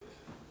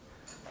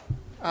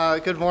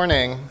Good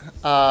morning.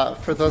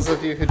 For those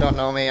of you who don't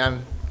know me,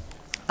 I'm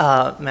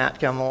Matt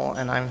Gemmel,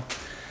 and I'm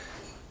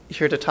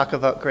here to talk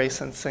about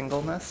grace and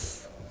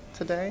singleness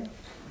today.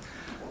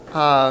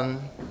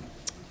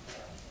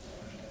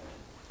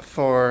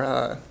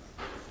 For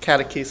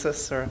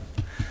catechesis or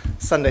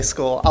Sunday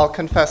school, I'll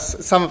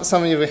confess, some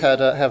of you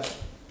have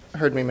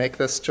heard me make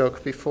this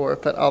joke before,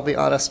 but I'll be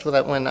honest with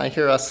that. When I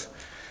hear us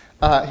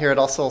here at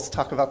All Souls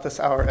talk about this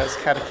hour as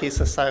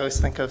catechesis, I always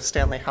think of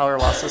Stanley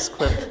Hauerwas's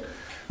quip,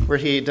 where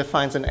he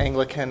defines an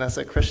Anglican as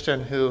a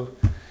Christian who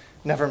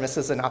never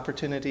misses an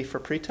opportunity for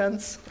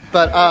pretense.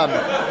 But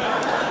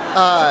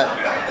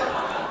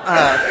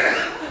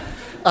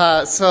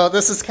so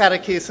this is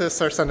catechesis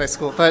or Sunday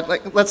school. But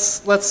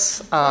let's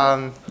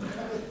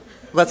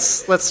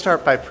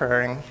start by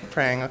praying.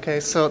 Okay.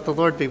 So the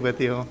Lord be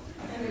with you.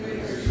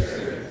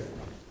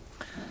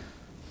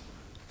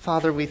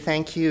 Father, we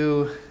thank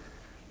you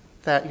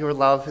that your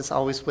love is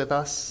always with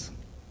us,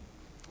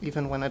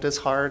 even when it is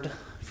hard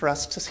for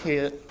us to see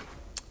it.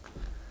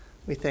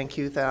 We thank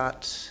you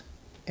that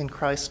in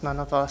Christ none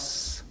of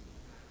us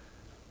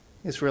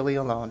is really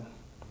alone.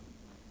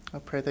 I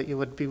pray that you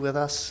would be with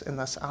us in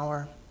this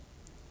hour.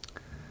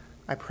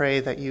 I pray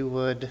that you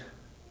would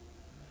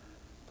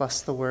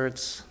bless the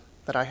words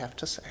that I have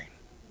to say.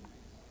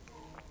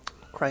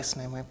 In Christ's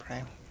name I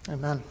pray.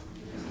 Amen.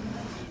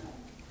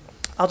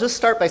 I'll just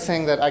start by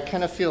saying that I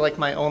kind of feel like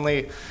my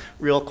only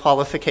real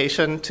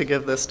qualification to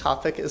give this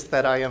topic is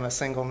that I am a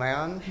single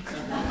man.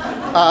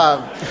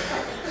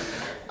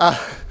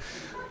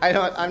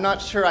 I'm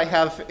not sure I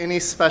have any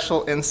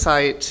special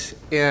insight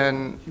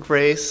in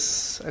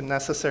grace and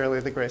necessarily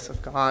the grace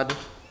of God.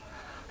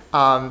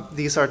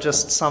 These are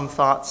just some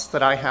thoughts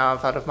that I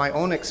have out of my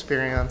own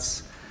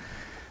experience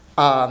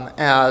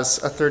as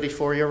a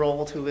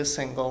 34-year-old who is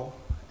single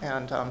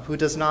and who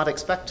does not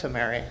expect to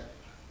marry.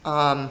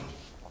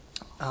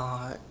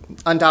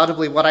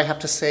 Undoubtedly, what I have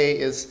to say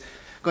is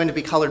going to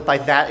be colored by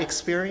that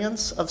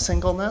experience of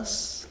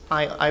singleness.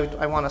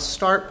 I want to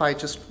start by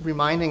just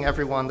reminding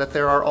everyone that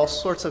there are all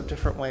sorts of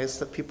different ways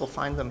that people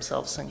find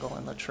themselves single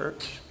in the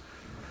church.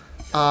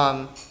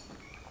 Our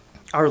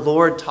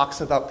Lord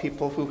talks about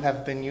people who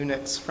have been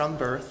eunuchs from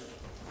birth,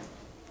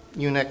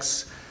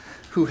 eunuchs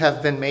who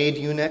have been made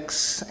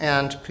eunuchs,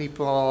 and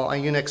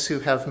eunuchs who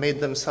have made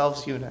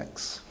themselves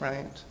eunuchs,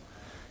 right?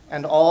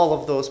 And all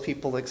of those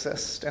people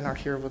exist and are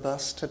here with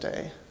us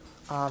today.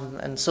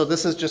 And so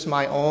this is just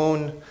my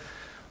own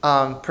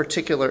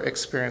particular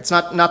experience.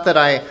 Not that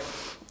I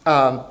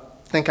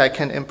think I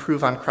can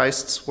improve on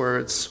Christ's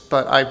words,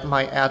 but I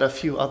might add a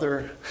few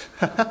other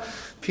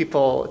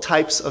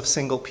types of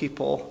single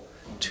people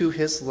to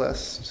his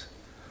list.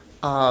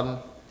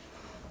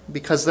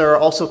 Because there are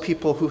also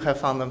people who have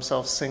found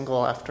themselves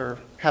single after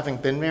having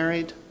been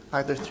married,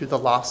 either through the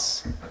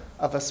loss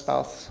of a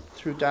spouse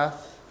through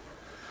death,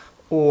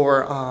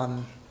 or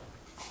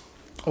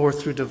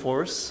through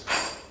divorce,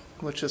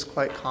 which is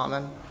quite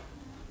common.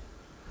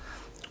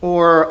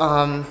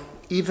 Or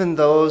even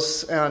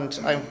those, and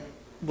I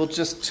will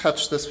just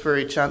touch this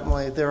very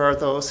gently, there are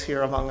those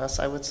here among us,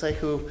 I would say,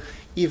 who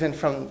even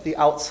from the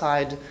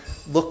outside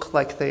look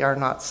like they are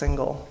not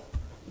single,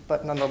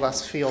 but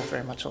nonetheless feel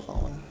very much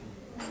alone.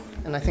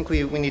 And I think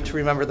we need to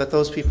remember that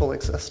those people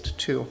exist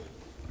too.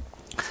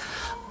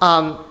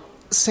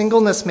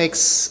 Singleness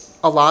makes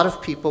a lot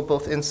of people,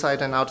 both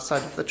inside and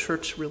outside of the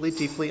church, really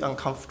deeply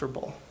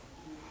uncomfortable.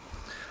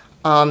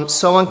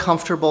 So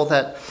uncomfortable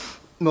that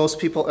most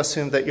people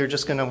assume that you're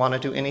just going to want to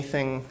do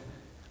anything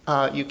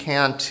you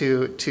can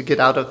to get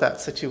out of that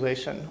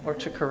situation or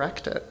to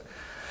correct it.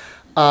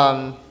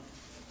 A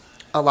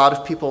lot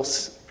of people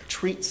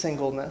treat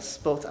singleness,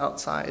 both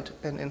outside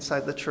and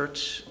inside the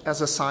church,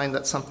 as a sign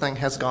that something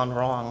has gone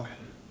wrong.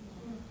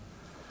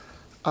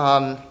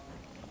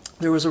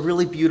 There was a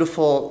really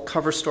beautiful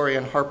cover story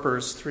in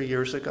Harper's 3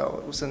 years ago.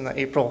 It was in the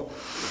April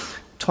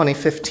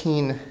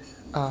 2015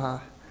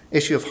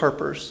 issue of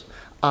Harper's.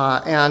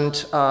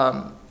 And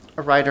a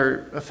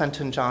writer,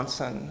 Fenton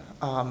Johnson,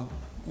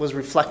 was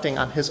reflecting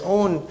on his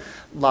own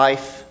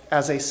life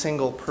as a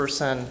single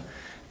person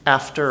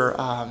after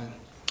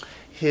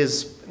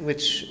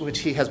which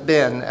he has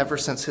been ever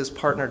since his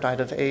partner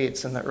died of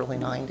AIDS in the early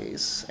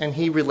 90s. And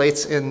he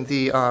relates in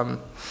the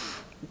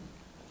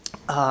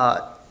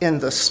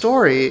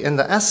story, in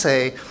the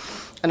essay,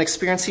 an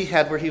experience he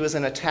had where he was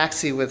in a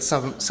taxi with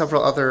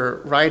several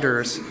other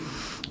writers,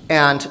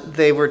 and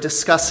they were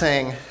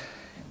discussing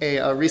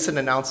a recent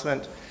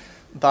announcement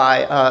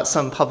by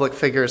some public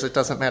figures. It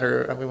doesn't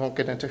matter, we won't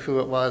get into who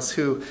it was,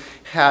 who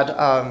had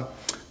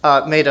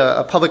made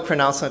a public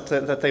pronouncement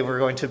that they were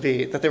going to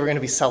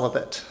be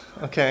celibate.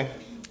 Okay,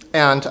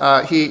 and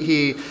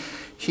he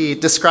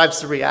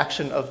describes the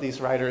reaction of these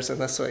writers in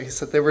this way. He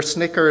said, "There were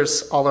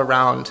snickers all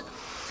around.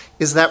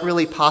 Is that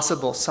really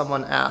possible?"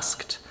 Someone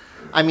asked.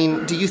 "I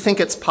mean, do you think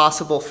it's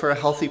possible for a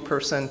healthy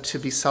person to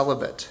be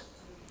celibate?"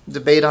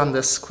 Debate on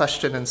this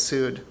question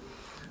ensued.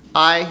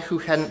 I, who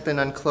hadn't been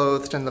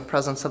unclothed in the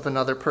presence of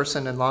another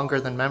person in longer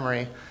than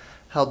memory,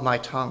 held my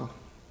tongue.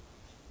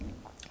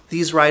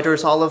 These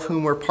writers, all of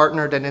whom were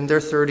partnered and in their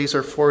 30s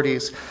or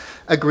 40s,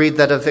 agreed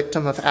that a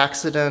victim of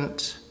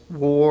accident,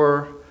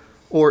 war,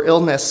 or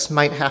illness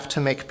might have to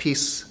make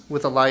peace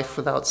with a life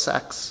without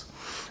sex.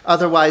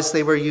 Otherwise,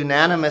 they were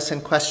unanimous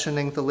in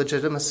questioning the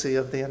legitimacy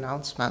of the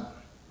announcement.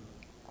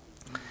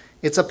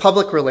 It's a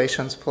public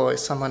relations ploy,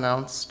 some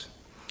announced,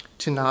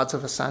 to nods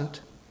of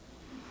assent.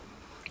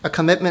 A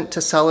commitment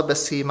to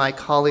celibacy, my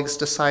colleagues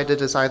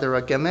decided, is either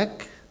a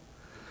gimmick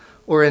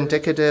or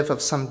indicative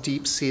of some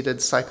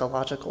deep-seated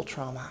psychological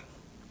trauma.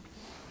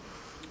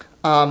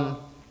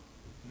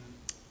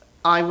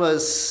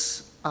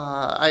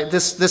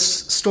 This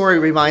story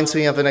reminds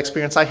me of an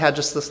experience I had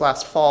just this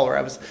last fall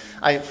where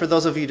for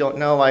those of you who don't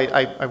know,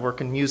 I work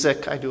in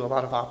music, I do a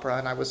lot of opera,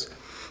 and I was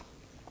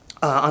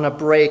on a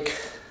break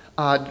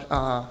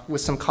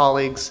with some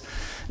colleagues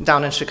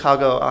down in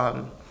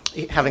Chicago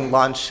having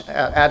lunch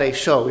at a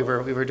show. We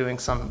were doing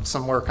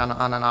some work on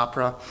an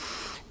opera.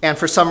 And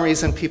for some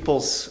reason,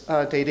 people's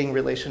dating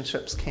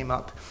relationships came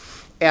up.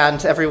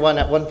 And everyone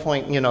at one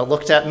point,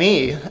 looked at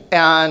me,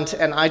 and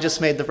I just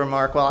made the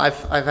remark, well,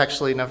 I've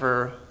actually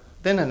never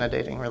been in a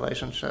dating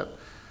relationship.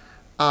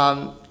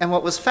 And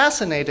what was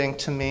fascinating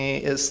to me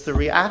is the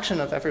reaction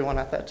of everyone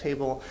at that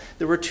table.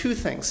 There were two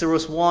things. There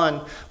was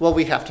one, well,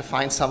 we have to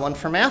find someone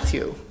for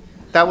Matthew.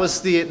 That was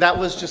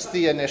just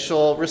the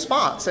initial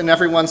response, and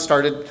everyone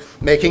started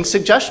making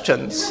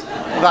suggestions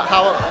about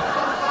how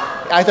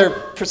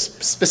either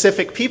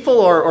specific people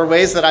or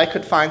ways that I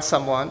could find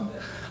someone.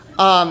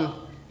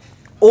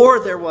 Or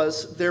there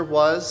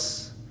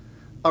was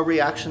a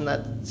reaction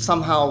that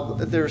somehow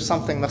there's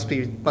something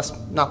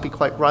must not be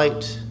quite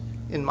right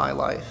in my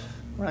life,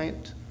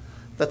 right?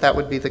 That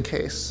would be the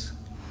case.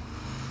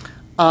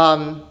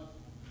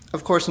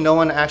 Of course, no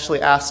one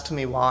actually asked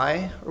me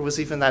why or was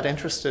even that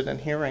interested in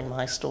hearing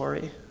my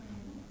story,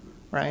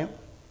 right?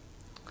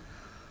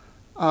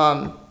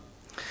 And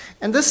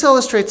this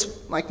illustrates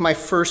my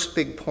first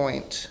big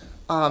point.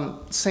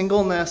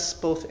 Singleness,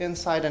 both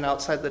inside and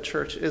outside the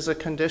church, is a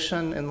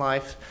condition in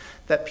life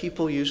that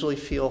people usually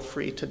feel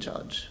free to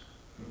judge.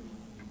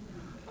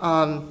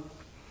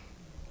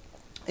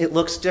 It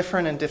looks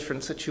different in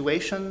different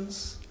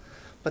situations,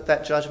 but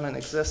that judgment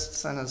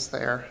exists and is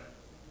there.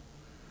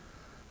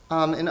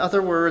 In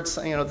other words,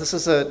 this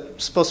is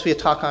supposed to be a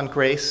talk on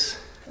grace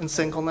and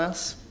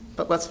singleness,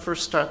 but let's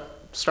first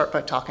start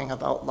by talking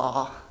about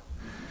law.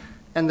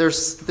 And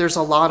there's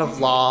a lot of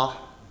law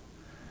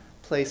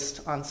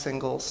placed on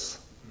singles,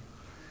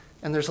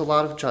 and there's a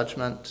lot of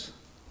judgment.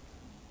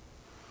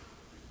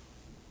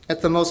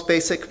 At the most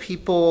basic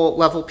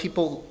level,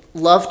 people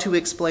love to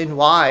explain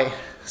why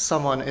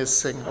someone is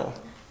single,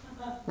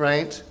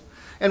 right?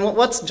 And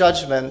what's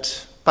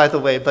judgment, by the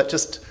way, but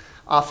just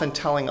often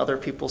telling other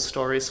people's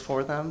stories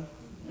for them,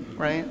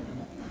 right?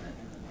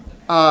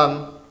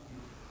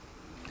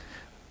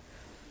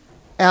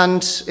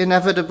 And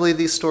inevitably,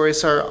 these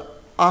stories are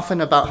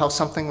often about how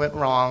something went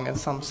wrong in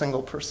some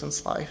single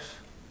person's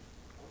life.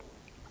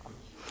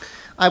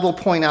 I will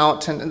point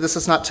out, and this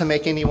is not to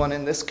make anyone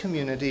in this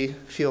community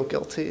feel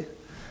guilty,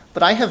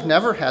 but I have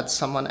never had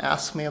someone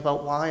ask me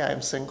about why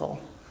I'm single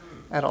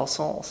at All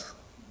Souls.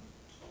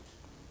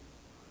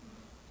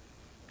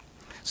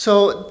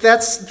 So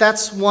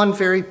that's one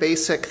very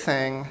basic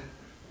thing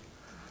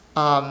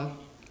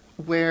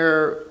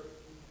where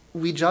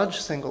we judge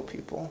single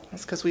people.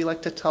 It's because we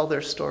like to tell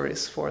their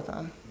stories for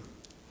them.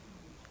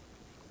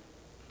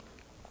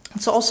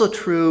 It's also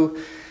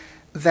true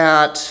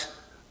that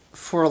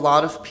for a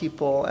lot of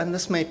people, and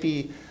this might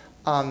be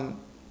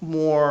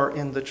more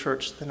in the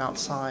church than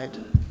outside,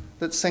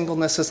 that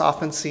singleness is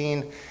often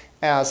seen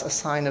as a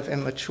sign of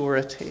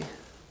immaturity.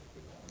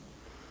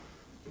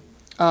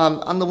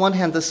 On the one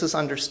hand, this is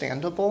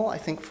understandable, I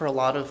think, for a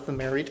lot of the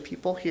married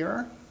people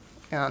here.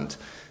 And,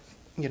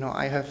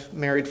 I have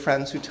married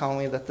friends who tell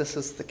me that this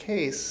is the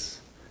case,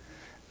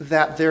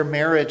 that their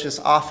marriage is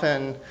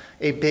often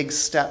a big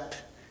step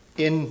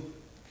in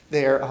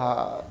their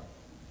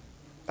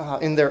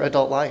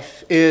adult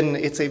life.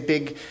 It's a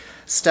big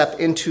step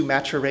into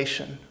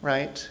maturation,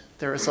 right?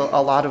 There is a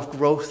lot of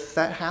growth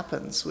that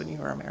happens when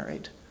you are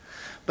married.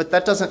 But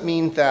that doesn't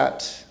mean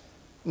that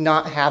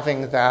not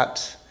having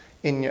that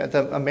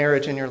a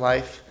marriage in your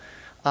life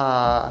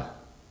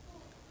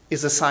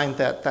is a sign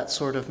that that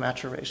sort of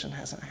maturation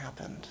hasn't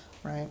happened,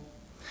 right?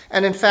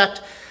 And in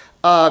fact,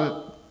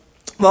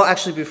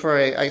 actually, before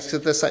I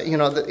said this,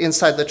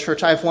 inside the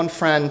church, I have one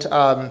friend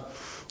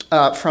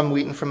from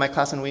Wheaton, from my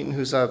class in Wheaton,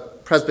 who's a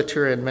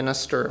Presbyterian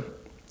minister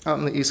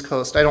on the East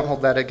Coast. I don't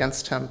hold that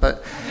against him,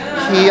 but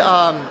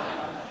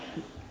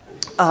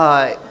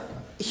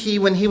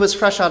when he was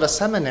fresh out of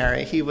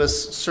seminary, he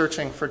was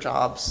searching for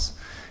jobs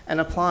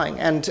and applying.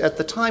 And at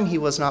the time, he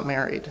was not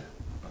married.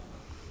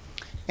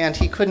 And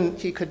he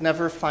could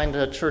never find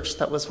a church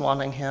that was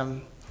wanting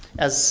him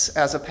as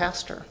a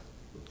pastor.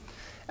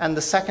 And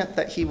the second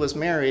that he was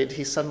married,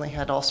 he suddenly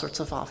had all sorts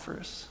of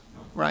offers,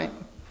 right?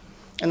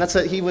 And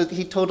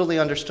he totally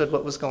understood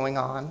what was going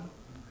on.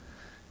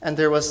 And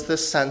there was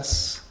this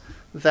sense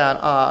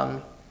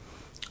that,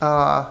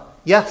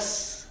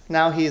 yes,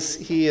 Now this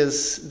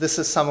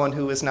is someone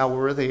who is now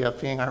worthy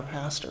of being our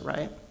pastor,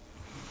 right?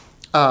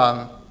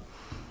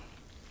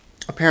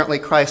 Apparently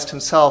Christ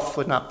himself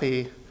would not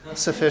be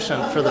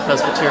sufficient for the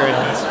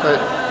Presbyterians, but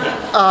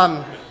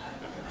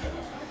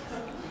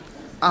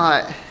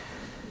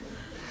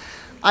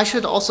I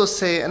should also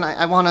say, and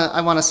I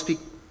want to speak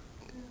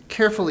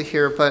carefully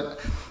here,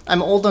 but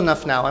I'm old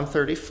enough now, I'm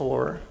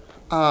 34,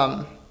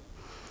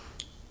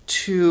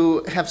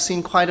 to have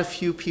seen quite a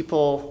few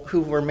people who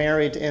were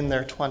married in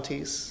their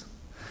 20s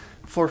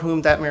for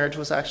whom that marriage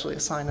was actually a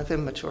sign of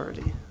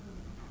immaturity,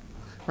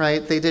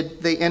 right?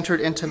 They entered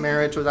into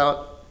marriage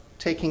without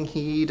taking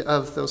heed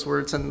of those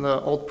words in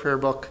the old prayer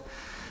book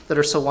that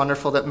are so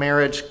wonderful, that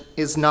marriage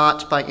is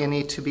not by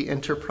any to be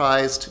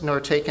enterprised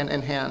nor taken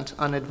in hand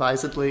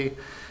unadvisedly,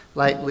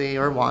 lightly,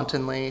 or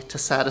wantonly, to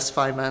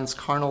satisfy men's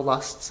carnal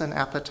lusts and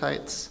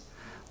appetites,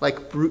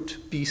 like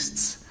brute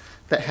beasts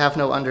that have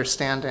no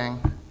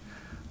understanding,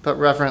 but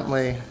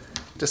reverently,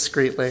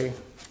 discreetly,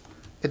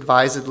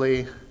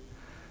 advisedly,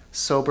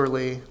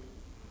 soberly,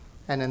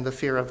 and in the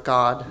fear of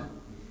God,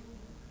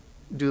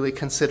 duly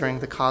considering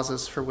the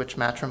causes for which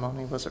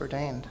matrimony was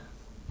ordained.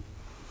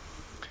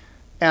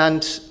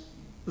 And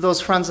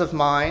those friends of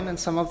mine, and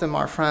some of them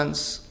are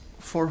friends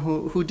for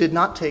who did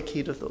not take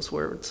heed of those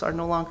words, are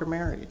no longer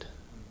married.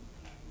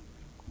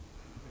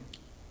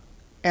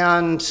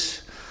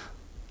 And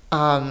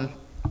I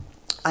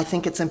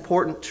think it's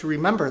important to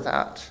remember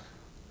that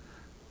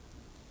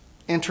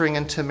entering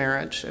into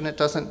marriage, and it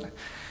doesn't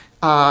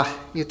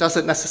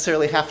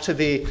necessarily have to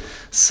be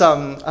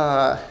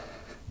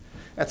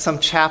at some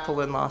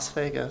chapel in Las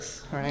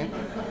Vegas, right?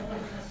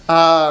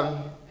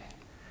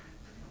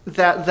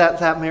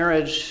 That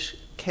marriage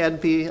can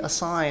be a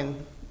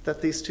sign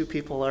that these two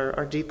people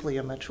are deeply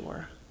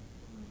immature.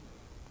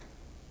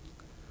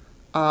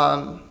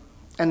 And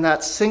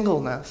that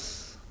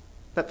singleness,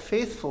 that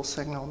faithful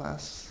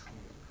singleness,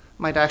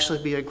 might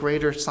actually be a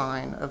greater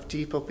sign of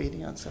deep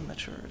obedience and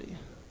maturity.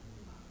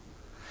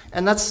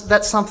 And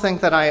that's something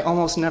that I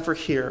almost never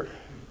hear.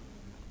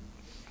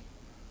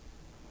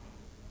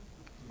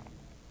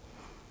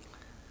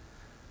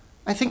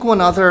 I think one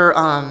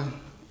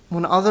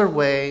other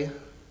way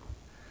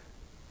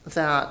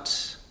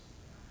that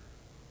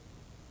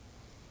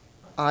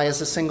I, as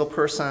a single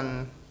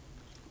person,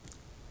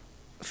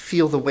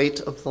 feel the weight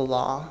of the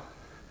law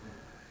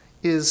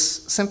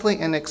is simply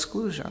in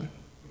exclusion.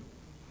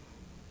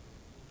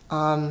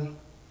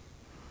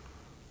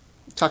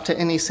 Talk to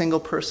any single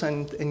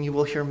person and you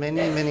will hear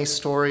many, many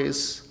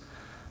stories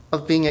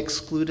of being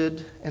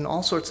excluded in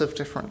all sorts of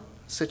different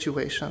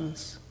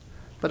situations,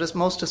 but it's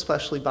most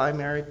especially by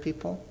married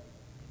people,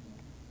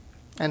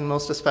 and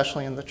most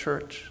especially in the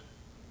church.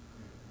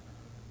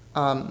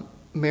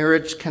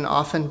 Marriage can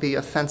often be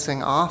a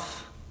fencing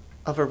off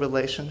of a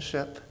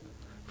relationship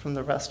from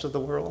the rest of the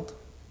world.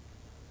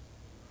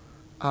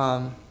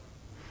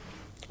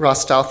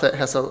 Ross Douthat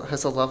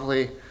has a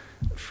lovely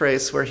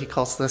phrase where he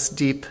calls this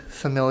deep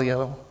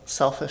familial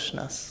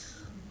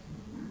selfishness.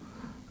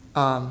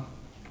 Bluntly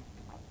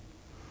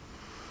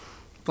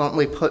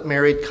put,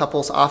 married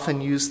couples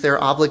often use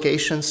their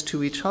obligations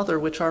to each other,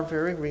 which are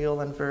very real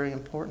and very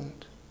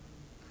important.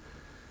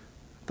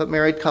 But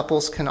married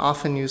couples can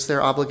often use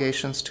their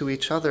obligations to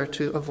each other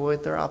to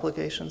avoid their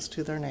obligations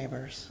to their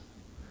neighbors.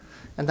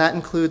 And that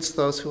includes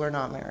those who are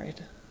not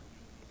married.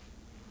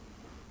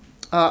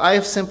 I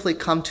have simply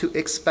come to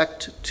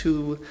expect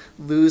to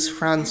lose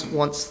friends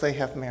once they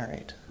have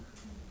married.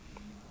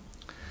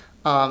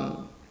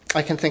 I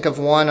can think of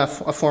one, a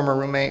former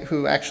roommate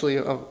who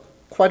actually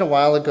quite a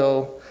while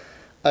ago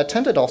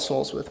attended All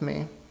Souls with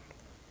me.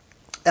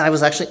 I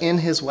was actually in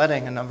his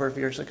wedding a number of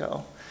years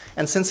ago.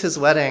 And since his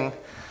wedding,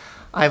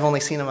 I've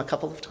only seen him a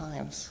couple of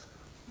times.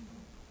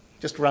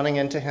 Just running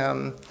into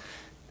him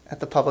at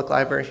the public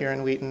library here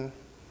in Wheaton.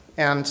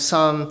 And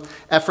some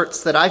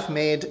efforts that I've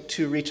made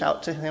to reach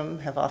out to him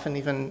have often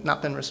even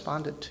not been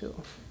responded to.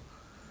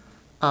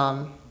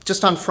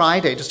 Just on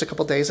Friday, just a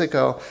couple days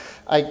ago,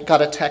 I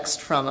got a text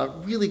from a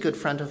really good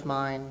friend of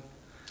mine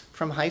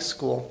from high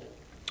school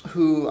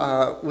who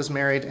was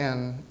married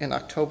in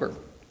October.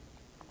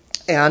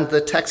 And the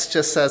text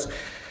just says,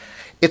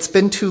 "It's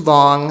been too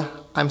long.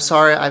 I'm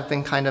sorry I've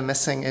been kind of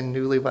missing in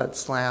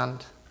newlyweds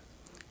land.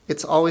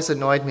 It's always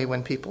annoyed me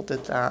when people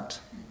did that.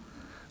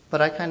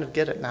 But I kind of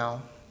get it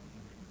now."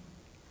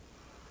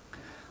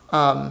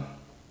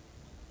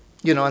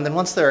 And then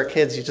once there are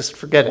kids, you just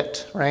forget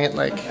it, right?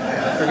 Like,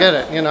 forget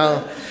it,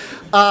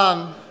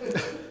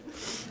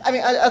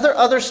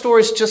 other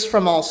stories just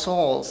from All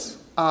Souls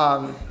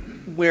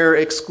where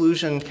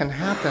exclusion can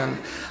happen.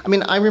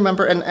 I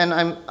remember, and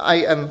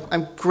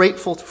I'm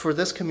grateful for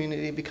this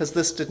community because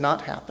this did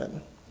not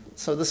happen.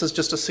 So this is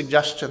just a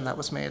suggestion that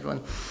was made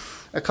when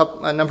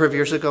a number of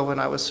years ago when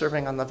I was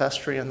serving on the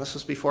vestry, and this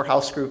was before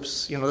house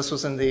groups. This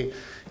was in the,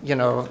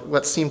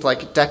 what seemed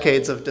like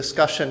decades of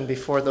discussion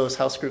before those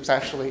house groups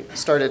actually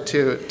started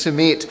to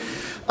meet,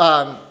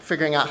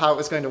 figuring out how it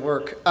was going to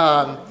work.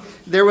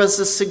 There was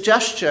a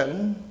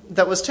suggestion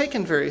that was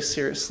taken very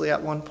seriously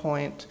at one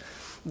point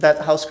that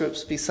house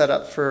groups be set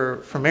up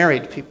for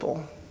married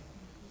people,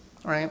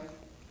 right?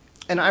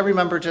 And I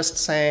remember just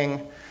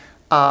saying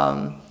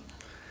in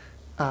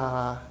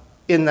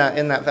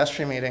that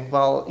vestry meeting,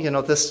 well,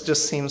 this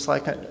just seems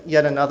like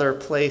yet another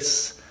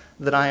place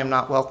that I am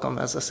not welcome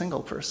as a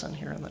single person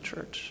here in the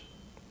church.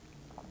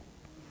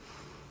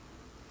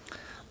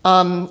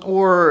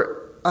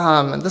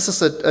 This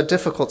is a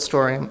difficult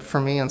story for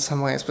me in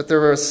some ways, but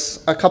there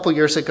was a couple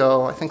years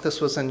ago, I think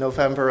this was in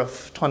November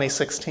of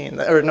 2015,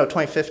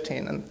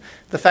 and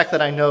the fact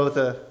that I know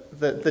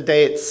the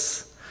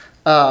dates,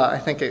 I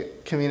think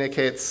it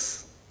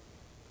communicates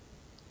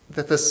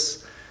that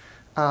this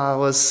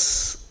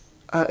was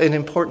an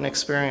important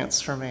experience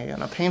for me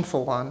and a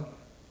painful one.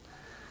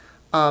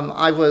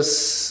 I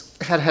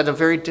had a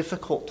very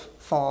difficult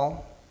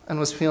fall and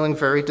was feeling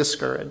very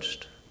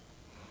discouraged.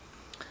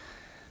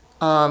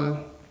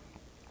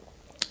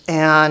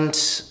 And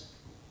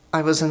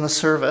I was in the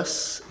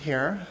service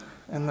here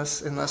in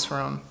this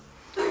room,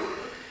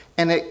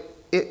 and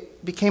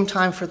it became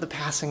time for the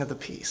passing of the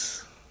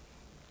peace.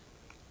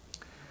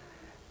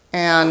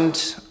 And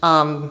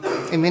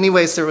in many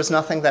ways, there was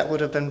nothing that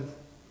would have been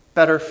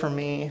better for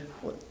me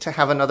to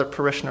have another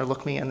parishioner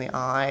look me in the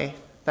eye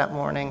that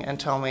morning and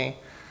tell me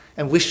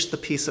and wish the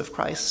peace of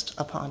Christ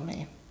upon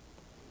me.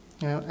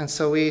 And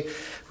so we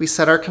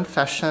said our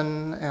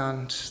confession,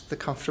 and the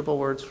comfortable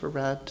words were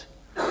read,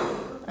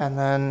 and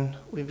then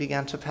we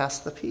began to pass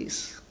the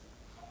peace.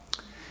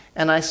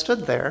 And I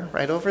stood there,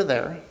 right over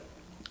there,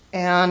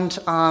 and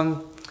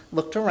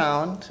looked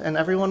around, and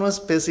everyone was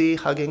busy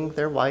hugging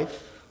their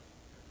wife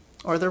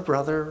or their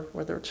brother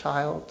or their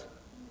child.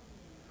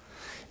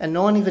 And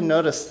no one even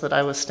noticed that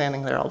I was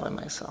standing there all by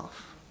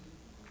myself.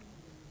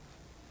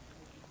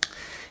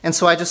 And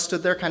so I just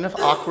stood there kind of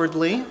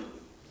awkwardly.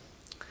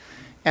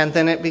 And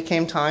then it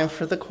became time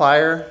for the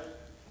choir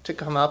to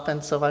come up,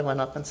 and so I went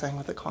up and sang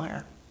with the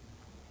choir.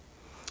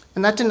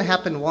 And that didn't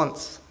happen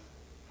once.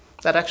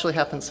 That actually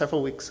happened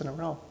several weeks in a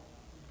row.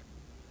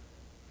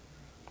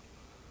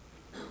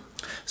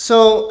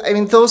 So,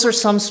 those are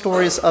some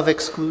stories of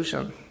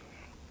exclusion.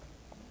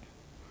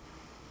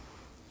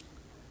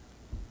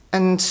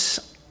 And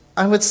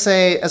I would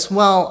say as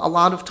well, a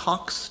lot of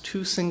talks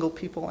to single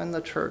people in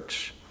the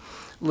church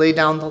lay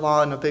down the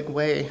law in a big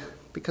way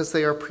because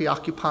they are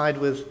preoccupied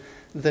with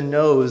the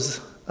no's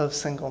of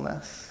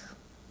singleness,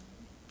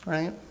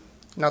 right?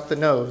 Not the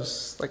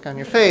nose, like on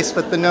your face,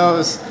 but the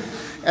no's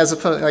as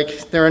opposed,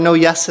 like there are no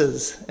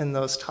yeses in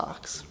those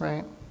talks,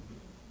 right?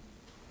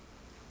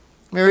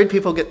 Married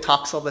people get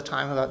talks all the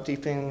time about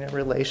deepening a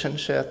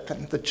relationship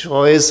and the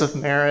joys of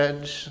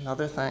marriage and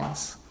other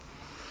things.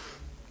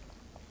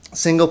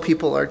 Single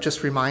people are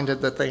just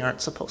reminded that they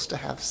aren't supposed to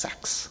have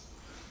sex,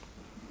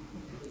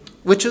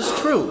 which is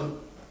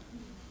true,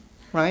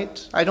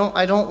 right? I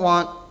don't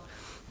want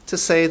to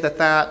say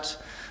that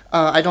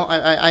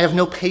I have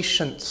no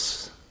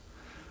patience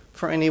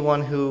for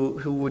anyone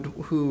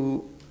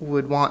who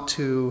would want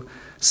to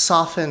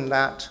soften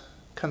that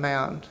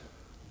command.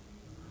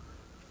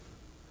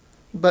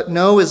 But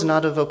no is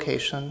not a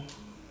vocation.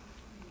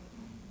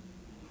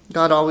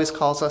 God always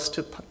calls us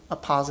to a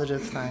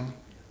positive thing.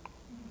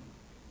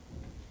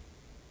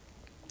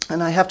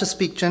 And I have to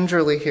speak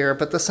gingerly here,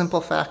 but the simple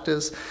fact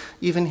is,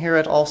 even here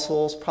at All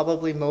Souls,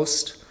 probably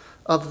most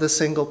of the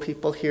single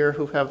people here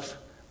who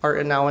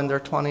are now in their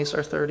 20s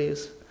or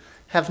 30s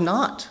have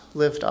not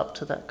lived up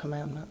to that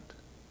commandment.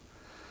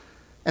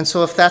 And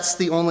so if that's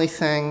the only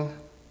thing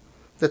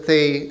that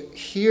they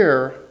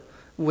hear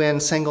when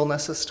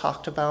singleness is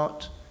talked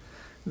about,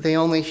 they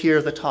only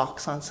hear the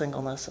talks on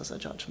singleness as a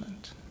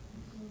judgment,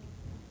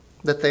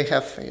 that they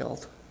have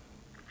failed.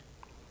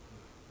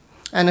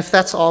 And if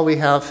that's all we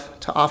have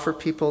to offer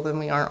people, then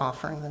we aren't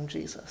offering them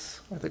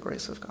Jesus or the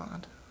grace of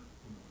God.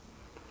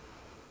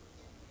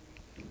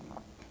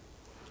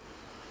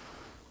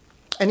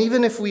 And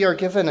even if we are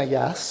given a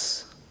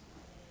yes,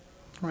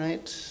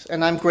 right?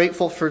 And I'm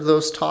grateful for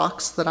those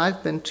talks that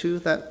I've been to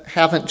that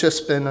haven't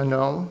just been a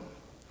no.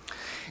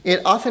 It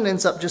often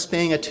ends up just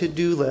being a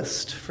to-do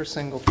list for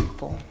single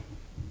people.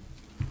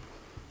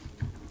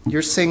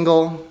 You're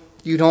single,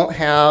 you don't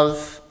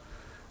have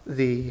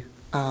the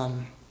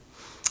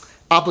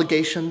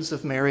obligations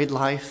of married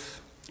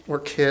life or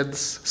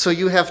kids, so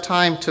you have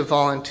time to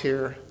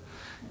volunteer.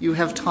 You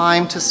have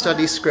time to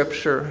study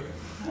scripture.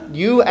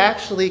 You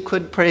actually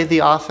could pray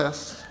the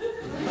office.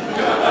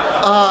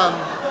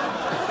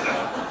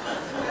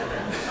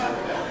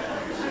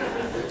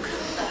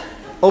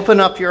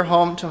 Open up your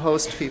home to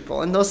host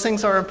people. And those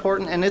things are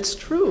important, and it's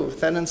true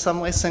that in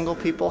some ways single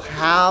people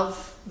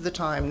have the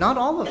time. Not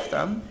all of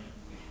them,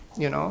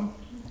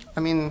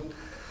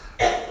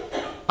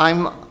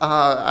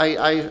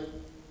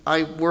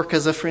 I work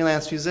as a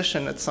freelance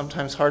musician. It's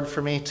sometimes hard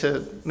for me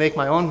to make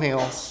my own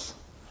meals.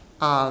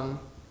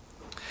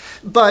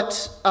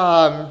 But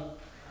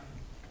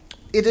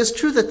it is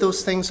true that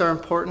those things are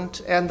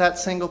important and that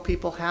single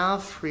people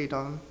have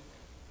freedom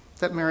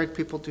that married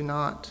people do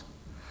not.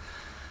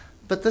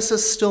 But this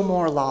is still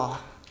more law.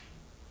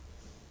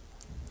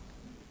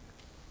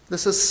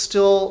 This is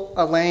still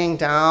a laying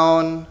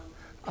down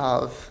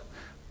of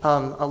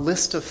a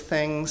list of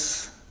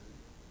things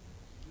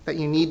that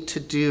you need to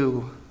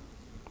do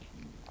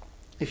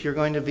if you're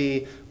going to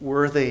be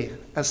worthy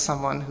as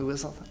someone who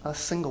is a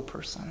single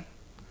person.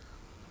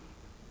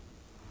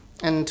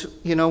 And,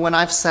 when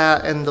I've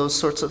sat in those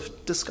sorts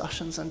of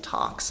discussions and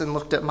talks and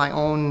looked at my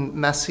own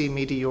messy,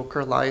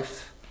 mediocre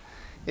life,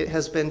 it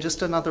has been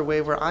just another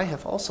way where I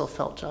have also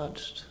felt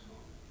judged.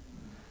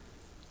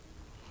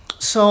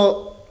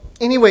 So,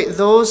 anyway,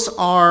 those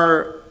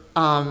are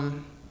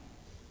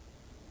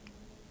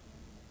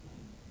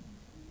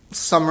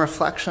some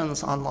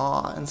reflections on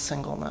law and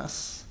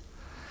singleness.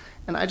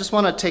 And I just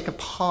want to take a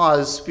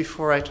pause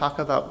before I talk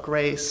about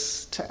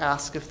grace to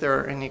ask if there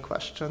are any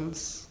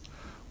questions,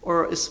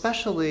 or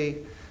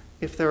especially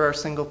if there are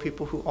single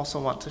people who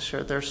also want to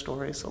share their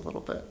stories a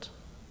little bit.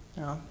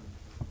 Yeah.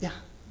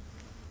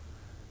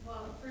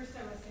 Well, first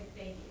I want to say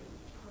thank you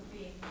for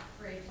being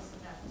courageous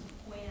enough to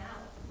point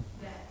out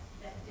that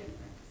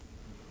difference.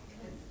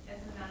 Because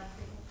as a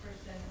non-single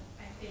person,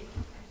 I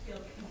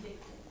feel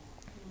convicted.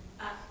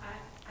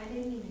 I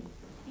didn't even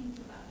think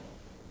about it,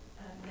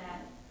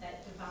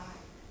 that divide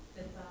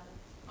that's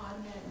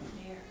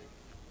automatically there.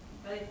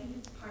 But I think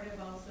it's part of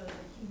also the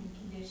human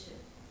condition,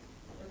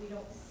 that we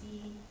don't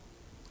see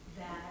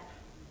that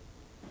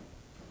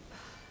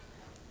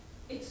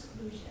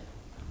exclusion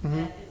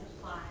that is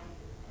applied,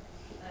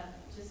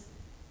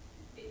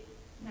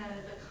 not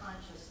as a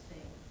conscious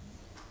thing.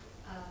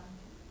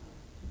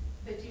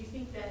 But do you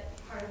think that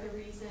part of the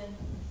reason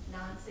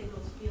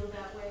non-singles feel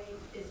that way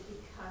is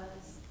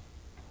because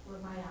we're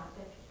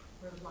myopic,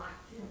 we're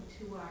locked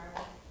into our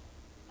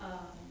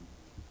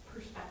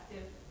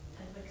perspective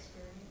of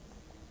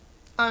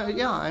experience?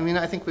 Yeah,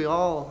 I think we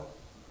all,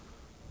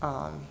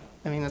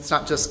 it's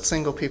not just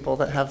single people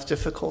that have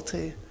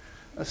difficulty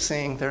of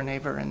seeing their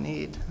neighbor in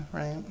need,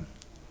 right?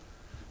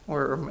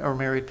 Or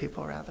married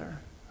people, rather,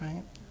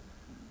 right?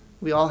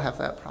 We all have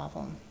that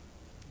problem.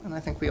 And I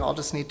think we all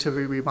just need to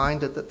be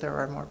reminded that there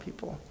are more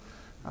people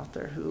out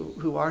there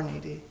who are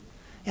needy.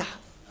 Yeah.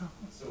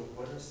 So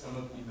what are some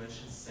of, you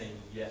mentioned saying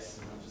yes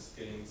and not just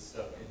getting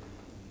stuck in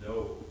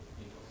no,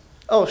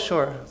 Oh,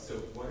 sure. So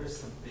what are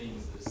some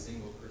things that a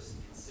single person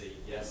can say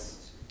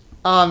yes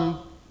to?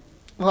 Well,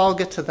 I'll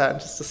get to that in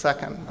just a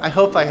second. I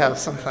hope I have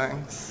some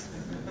things.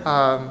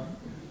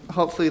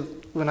 Hopefully,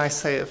 when I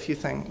say a few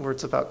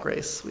words about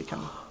grace, we can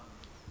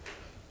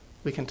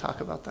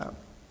talk about that.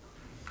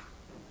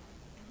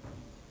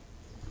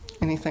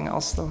 Anything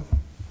else, though?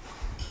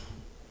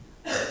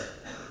 Matthew,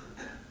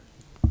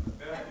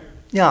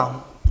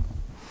 Yeah.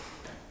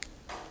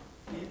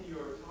 in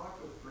your talk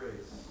of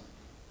grace,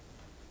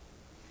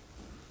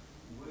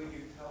 will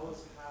you tell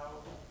us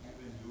how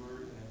you've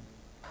endured and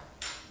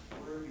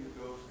where you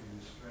go for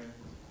your strength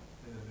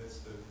in the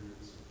midst of your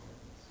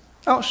disappointments?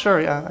 Oh, sure,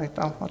 yeah.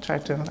 I'll try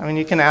to.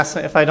 You can ask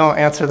me. If I don't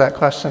answer that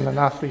question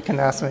enough, you can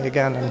ask me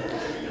again in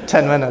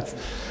 10 minutes.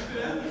 You've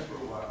been there for a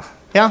while.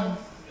 Yeah? And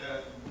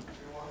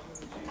you're walking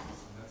with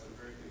Jesus, and that's a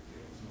very big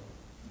thing.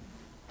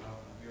 So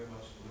you have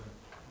much to learn.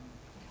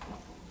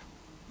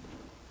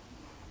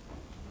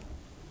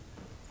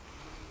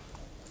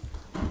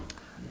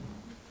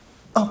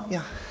 Oh,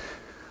 yeah.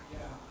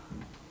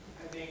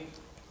 I think,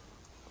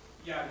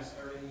 just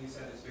everything you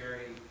said is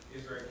very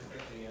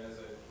convicting. And as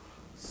a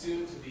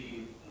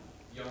soon-to-be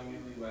young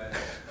newlywed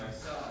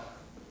myself,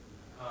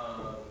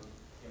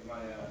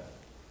 my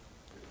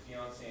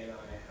fiance and I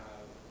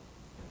have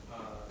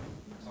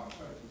talked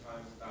quite a few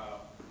times about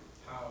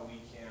how we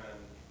can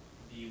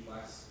be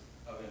less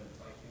of an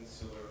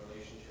insular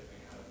relationship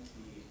and kind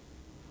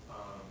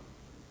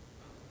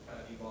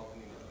of be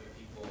welcoming to other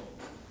people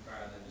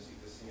rather than just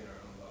existing in our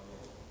own level.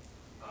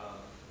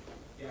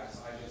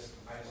 So I just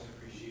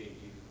appreciate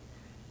you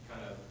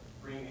kind of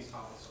bringing these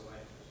topics to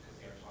life because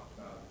they are talked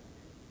about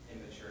in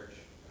the church.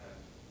 And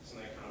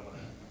something I kind of want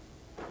to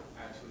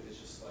add to it is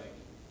just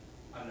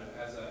I don't know,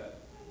 as a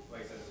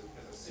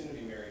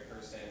soon-to-be married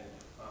person,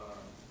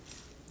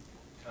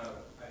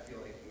 I feel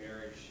like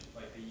marriage,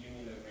 the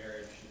union of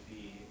marriage should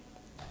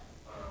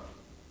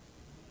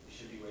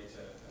be a way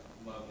to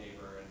love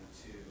neighbor and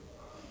to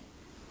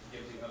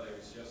give to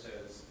others, just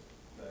as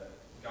the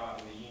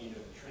God and the union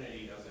of the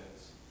Trinity doesn't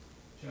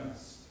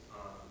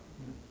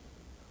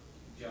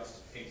just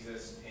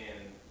exist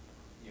in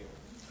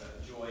the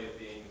joy of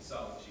being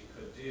himself, which he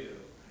could do.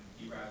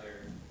 He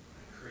rather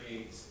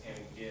creates and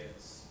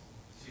gives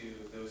to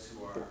those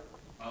who are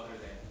other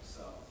than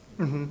himself.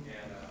 Mm-hmm.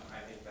 And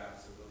I think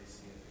that's a really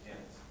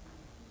significant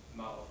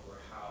model for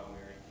how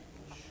married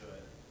people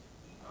should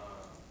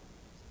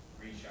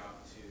reach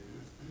out to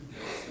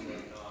those who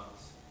are not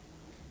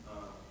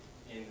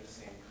in the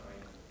same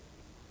kind of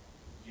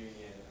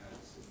union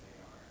as they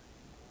are.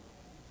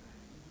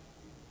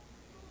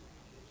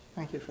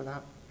 Thank you for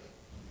that.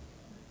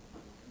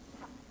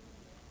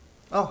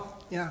 Oh,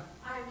 yeah.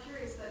 I'm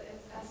curious that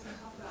as you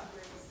talk about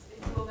grace,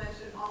 if you will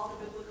mention all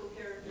the biblical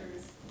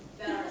characters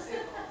that are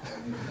single.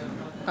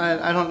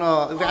 I don't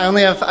know. I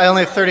only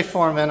have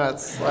 34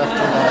 minutes left.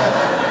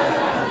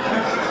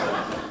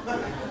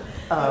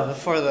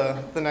 before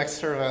the next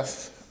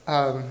service.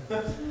 I'm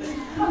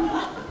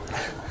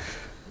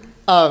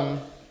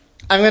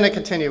going to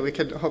continue. We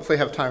could hopefully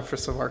have time for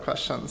some more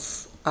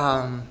questions.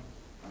 But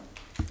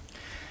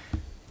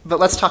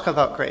let's talk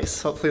about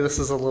grace. Hopefully this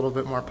is a little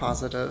bit more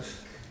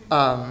positive.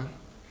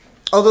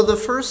 Although the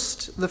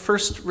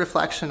first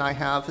reflection I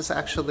have is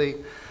actually,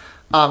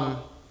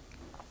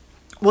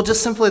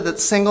 just simply that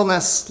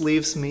singleness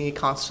leaves me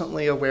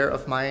constantly aware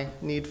of my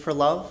need for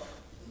love.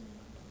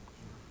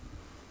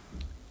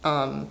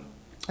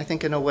 I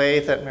think in a way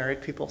that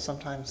married people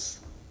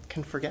sometimes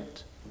can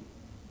forget.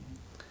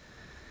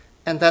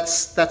 And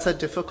that's a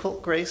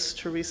difficult grace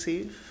to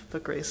receive.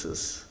 The grace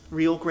is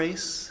real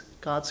grace.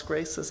 God's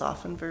grace is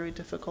often very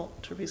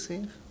difficult to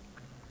receive.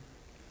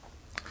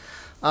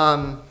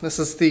 This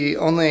is the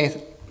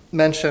only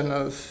mention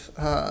of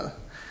a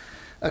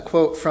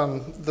quote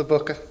from the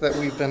book that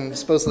we've been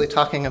supposedly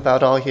talking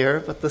about all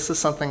year, but this is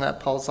something that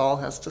Paul Zoll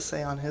has to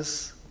say on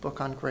his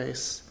book on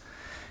grace.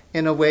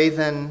 In a way,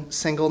 then,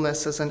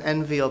 singleness is an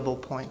enviable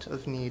point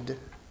of need.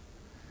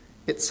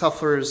 It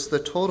suffers the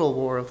total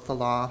war of the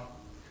law,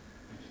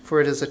 for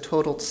it is a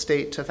total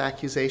state of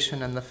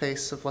accusation in the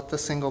face of what the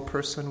single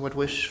person would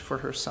wish for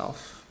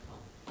herself.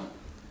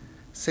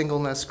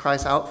 Singleness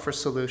cries out for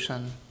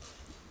solution,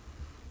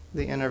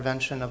 the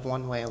intervention of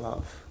one-way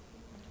love.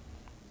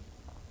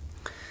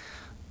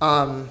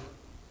 I'm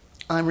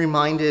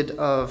reminded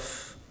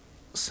of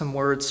some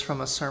words from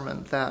a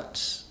sermon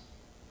that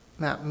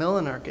Matt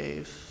Milliner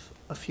gave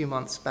a few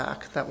months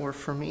back that were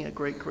for me a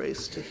great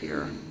grace to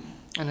hear.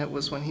 And it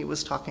was when he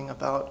was talking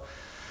about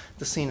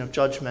the scene of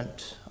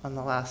judgment on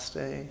the last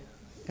day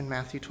in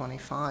Matthew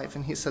 25.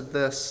 And he said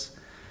this: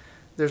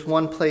 there's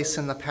one place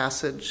in the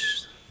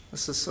passage,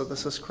 this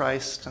is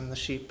Christ and the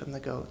sheep and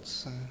the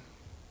goats, and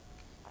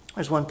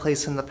there's one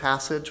place in the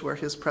passage where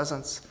his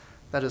presence,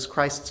 that is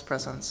Christ's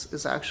presence,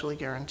 is actually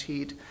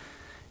guaranteed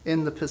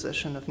in the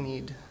position of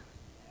need.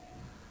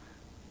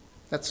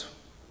 That's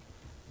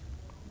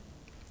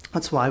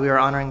why we are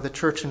honoring the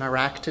church in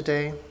Iraq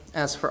today.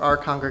 As for our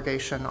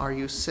congregation, are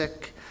you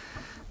sick?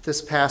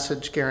 This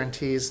passage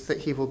guarantees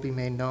that he will be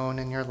made known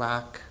in your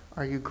lack.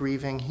 Are you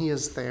grieving? He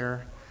is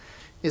there.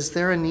 Is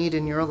there a need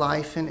in your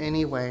life in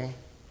any way?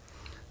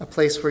 A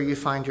place where you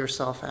find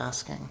yourself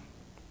asking.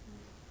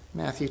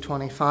 Matthew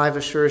 25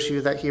 assures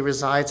you that he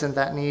resides in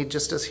that need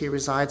just as he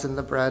resides in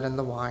the bread and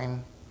the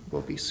wine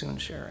we'll be soon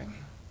sharing.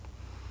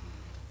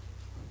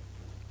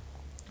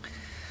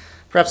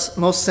 Perhaps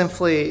most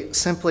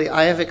simply,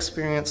 I have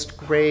experienced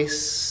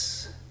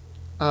grace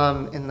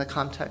in the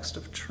context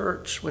of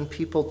church when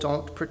people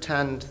don't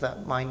pretend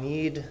that my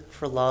need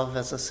for love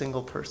as a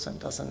single person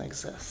doesn't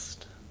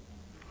exist.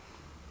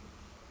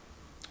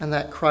 And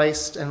that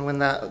Christ, and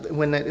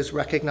when it is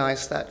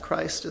recognized that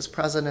Christ is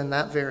present in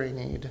that very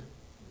need.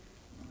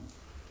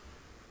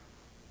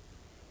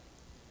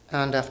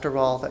 And after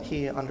all, that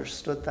he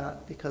understood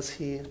that because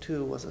he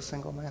too was a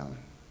single man.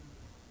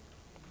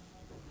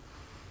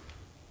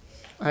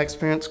 I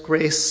experience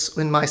grace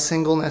when my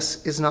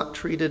singleness is not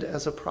treated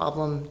as a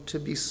problem to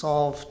be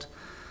solved,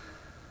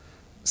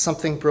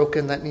 something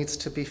broken that needs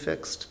to be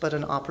fixed, but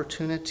an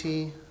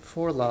opportunity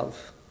for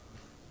love,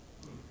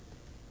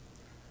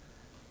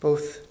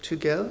 both to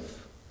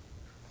give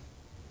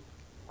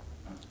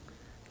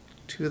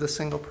to the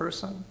single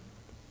person,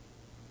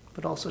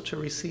 but also to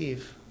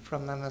receive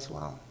from them as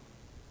well.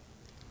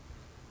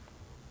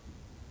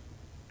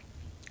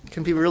 It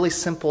can be really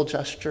simple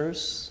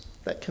gestures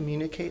that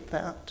communicate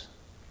that.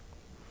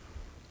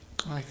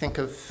 I think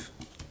of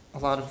a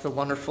lot of the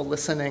wonderful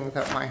listening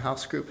that my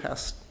house group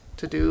has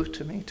to do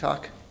to me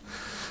talk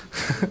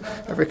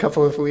every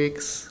couple of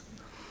weeks.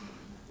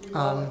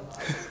 I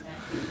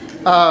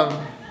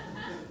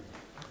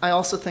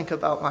also think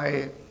about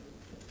my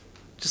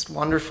just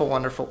wonderful,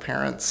 wonderful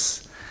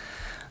parents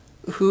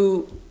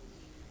who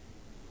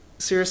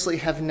seriously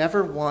have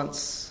never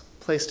once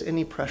placed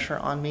any pressure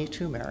on me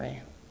to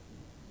marry.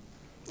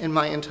 In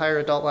my entire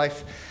adult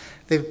life,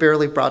 they've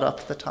barely brought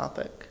up the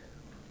topic.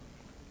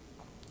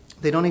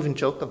 They don't even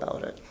joke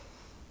about it.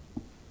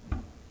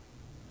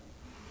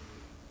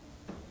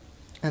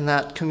 And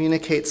that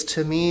communicates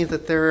to me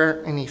that there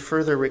aren't any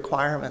further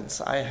requirements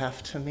I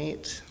have to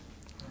meet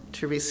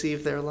to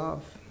receive their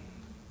love.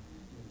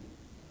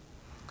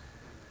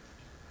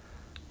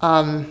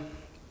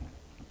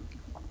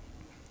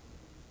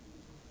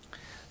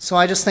 So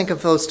I just think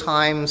of those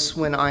times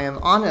when I am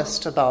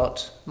honest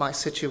about my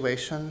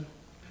situation,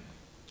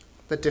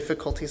 the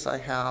difficulties I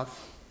have,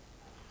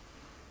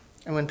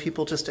 and when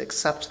people just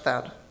accept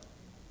that,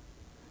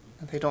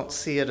 and they don't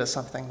see it as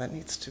something that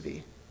needs to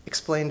be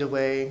explained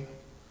away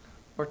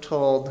or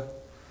told,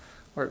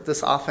 or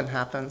this often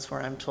happens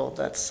where I'm told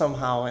that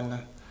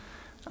somehow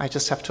I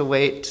just have to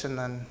wait and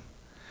then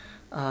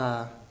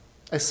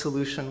a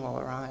solution will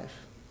arrive,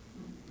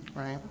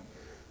 right?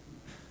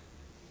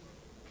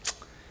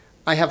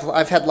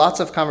 I've had lots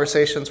of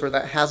conversations where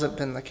that hasn't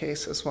been the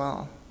case as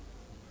well.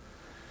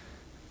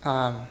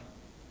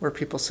 Where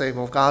people say,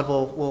 well, God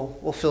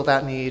will fill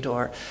that need,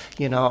 or,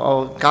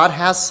 oh, God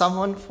has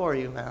someone for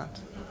you, Matt,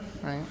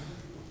 right?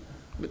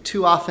 But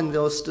too often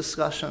those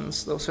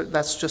discussions,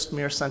 that's just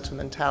mere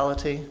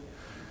sentimentality.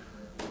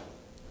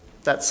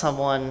 That's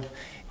someone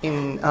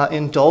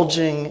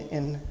indulging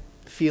in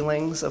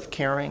feelings of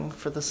caring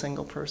for the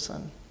single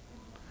person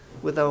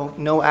with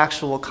no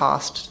actual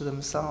cost to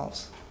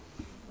themselves.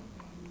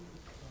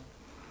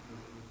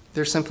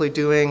 They're simply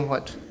doing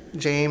what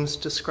James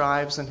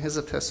describes in his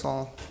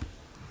epistle.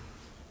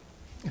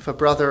 If a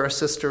brother or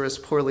sister is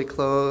poorly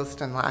clothed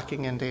and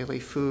lacking in daily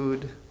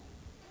food,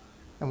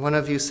 and one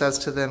of you says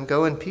to them,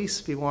 "Go in peace,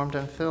 be warmed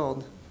and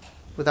filled,"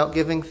 without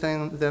giving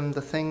them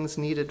the things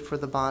needed for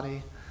the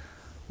body,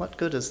 what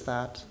good is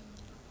that?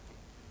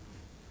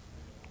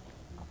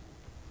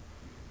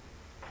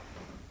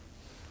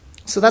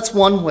 So that's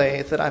one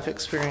way that I've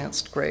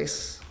experienced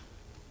grace.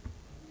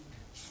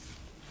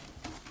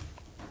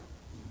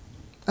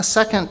 A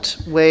second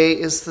way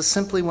is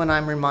simply when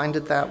I'm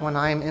reminded that when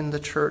I'm in the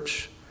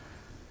church,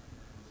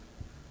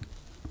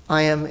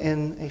 I am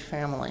in a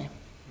family.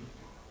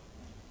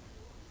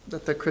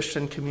 That the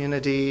Christian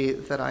community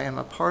that I am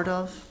a part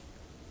of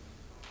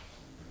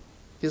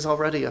is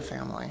already a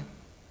family.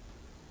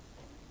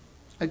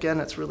 Again,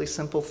 it's really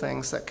simple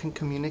things that can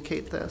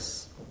communicate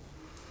this.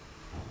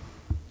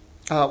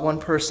 One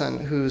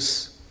person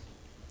who's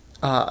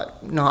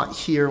not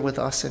here with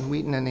us in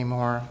Wheaton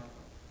anymore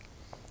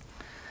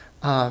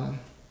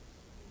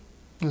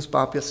was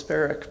Bob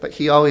Gasparic, but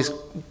he always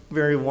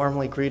very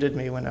warmly greeted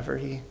me whenever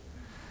he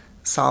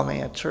saw me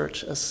at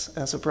church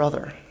as a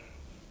brother.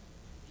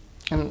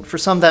 And for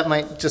some that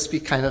might just be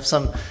kind of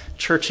some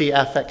churchy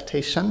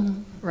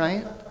affectation,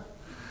 right?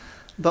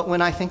 But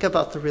when I think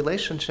about the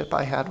relationship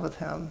I had with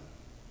him,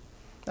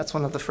 that's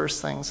one of the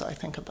first things I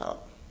think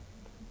about.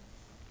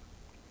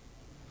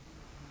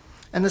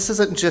 And this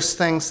isn't just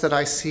things that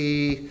I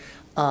see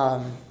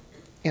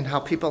in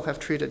how people have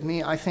treated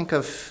me. I think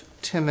of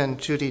Tim and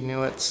Judy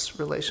Newitt's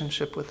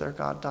relationship with their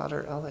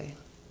goddaughter, Ellie.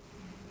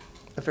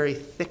 A very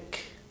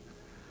thick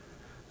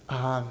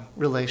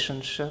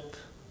relationship.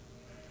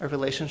 A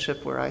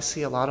relationship where I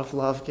see a lot of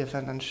love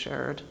given and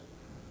shared.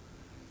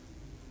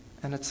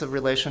 And it's a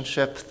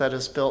relationship that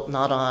is built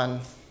not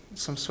on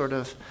some sort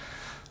of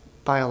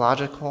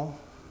biological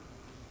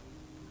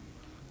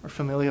or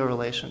familial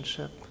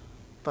relationship,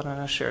 but on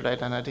a shared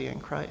identity in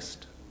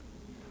Christ.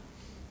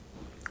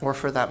 Or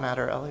for that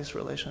matter, Ellie's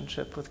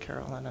relationship with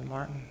Carolyn and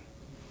Martin,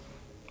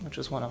 which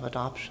is one of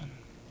adoption.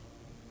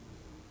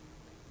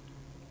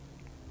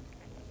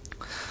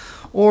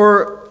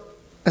 Or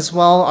as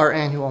well, our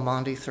annual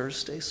Maundy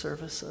Thursday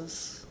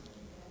services,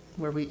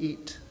 where we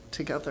eat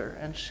together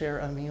and share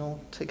a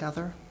meal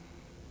together.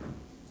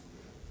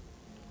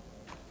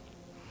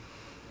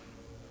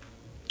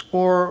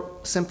 Or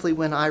simply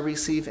when I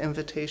receive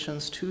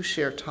invitations to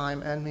share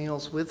time and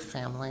meals with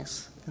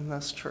families in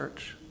this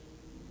church,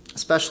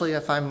 especially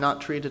if I'm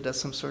not treated as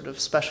some sort of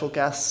special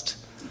guest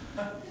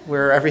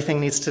where everything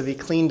needs to be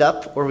cleaned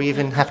up or we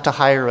even have to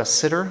hire a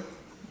sitter,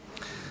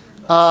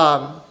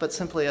 but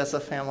simply as a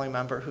family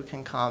member who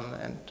can come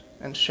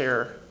and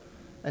share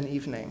an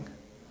evening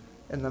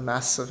in the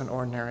mess of an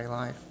ordinary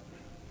life.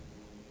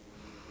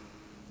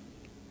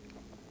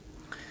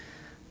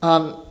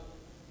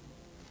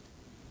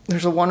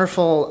 There's a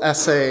wonderful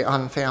essay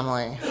on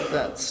family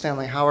that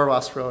Stanley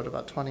Hauerwas wrote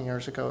about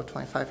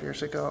 25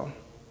 years ago.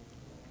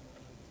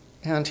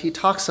 And he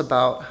talks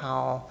about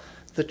how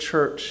the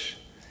church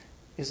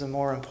is a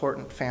more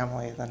important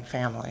family than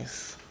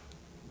families.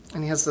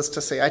 And he has this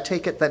to say: I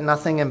take it that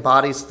nothing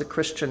embodies the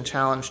Christian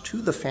challenge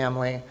to the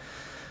family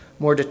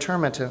more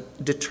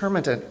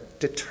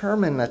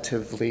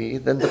determinatively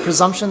than the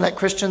presumption that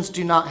Christians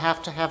do not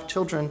have to have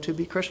children to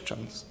be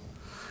Christians.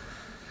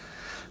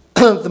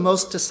 The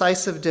most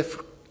decisive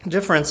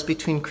difference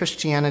between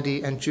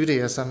Christianity and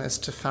Judaism is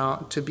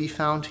to be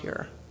found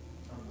here.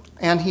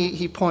 And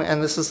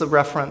and this is the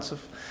reference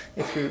of,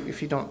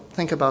 if you don't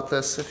think about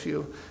this, if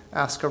you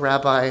ask a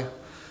rabbi,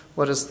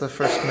 what is the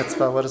first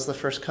mitzvah, what is the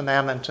first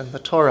commandment in the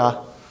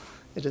Torah,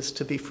 it is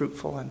to be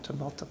fruitful and to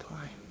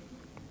multiply,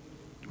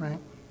 right?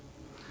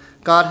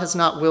 God has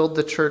not willed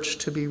the church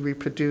to be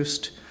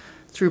reproduced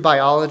through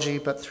biology,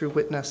 but through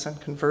witness and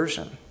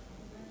conversion.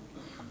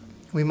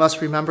 We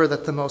must remember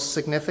that the most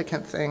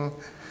significant thing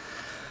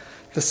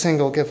the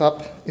single give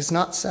up is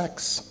not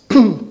sex.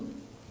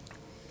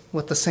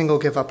 What the single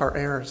give up are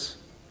heirs.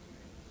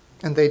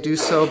 And they do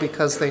so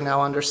because they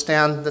now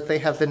understand that they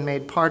have been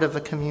made part of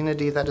a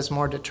community that is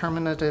more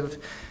determinative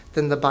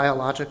than the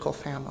biological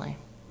family.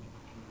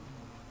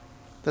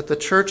 That the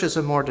church is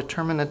a more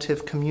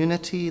determinative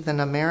community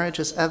than a marriage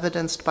is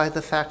evidenced by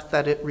the fact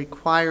that it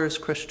requires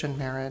Christian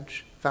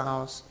marriage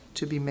vows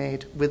to be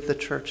made with the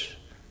church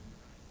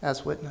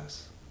as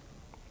witness.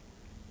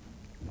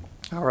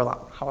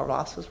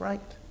 Hauerwas is right.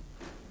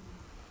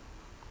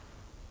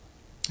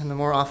 And the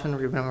more often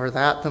we remember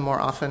that, the more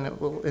often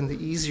it will, and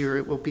the easier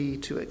it will be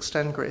to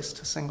extend grace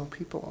to single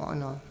people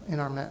in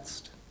our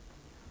midst.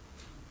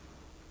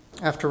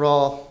 After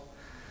all,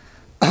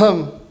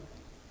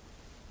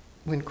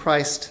 when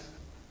Christ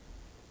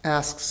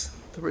asks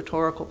the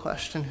rhetorical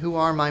question, who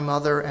are my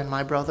mother and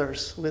my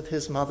brothers, with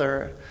his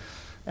mother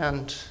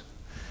and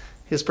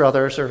his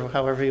brothers, or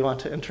however you want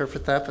to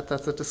interpret that, but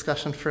that's a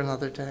discussion for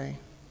another day.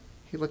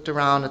 He looked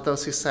around at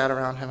those who sat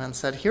around him and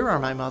said, "Here are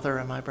my mother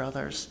and my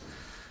brothers.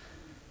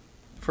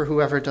 For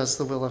whoever does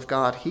the will of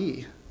God,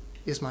 he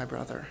is my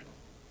brother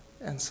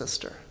and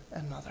sister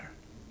and mother."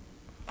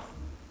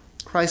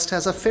 Christ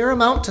has a fair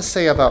amount to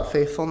say about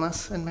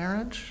faithfulness in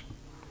marriage.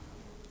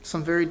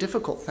 Some very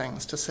difficult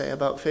things to say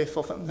about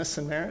faithfulness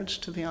in marriage,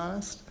 to be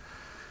honest.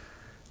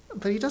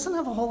 But he doesn't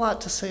have a whole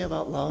lot to say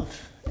about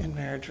love in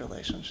marriage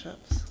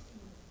relationships.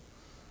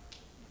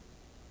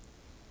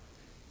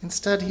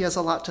 Instead, he has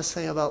a lot to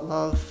say about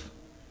love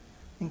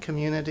in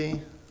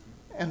community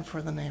and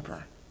for the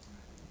neighbor.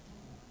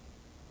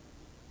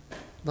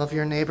 Love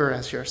your neighbor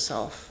as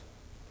yourself.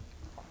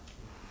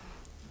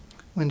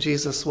 When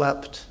Jesus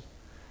wept,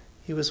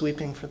 he was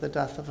weeping for the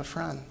death of a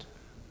friend.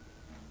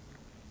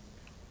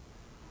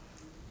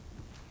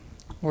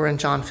 Or in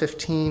John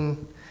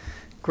 15,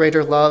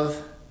 greater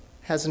love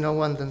has no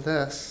one than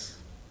this,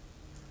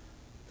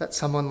 that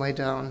someone lay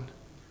down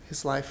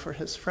his life for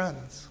his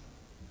friends.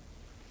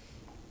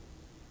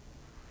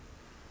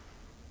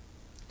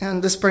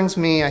 And this brings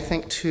me, I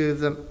think, to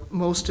the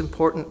most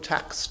important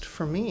text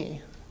for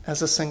me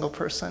as a single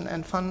person.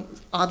 And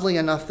oddly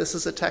enough, this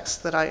is a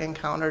text that I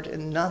encountered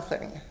in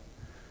nothing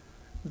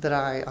that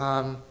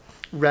I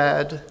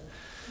read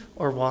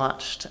or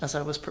watched as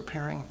I was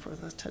preparing for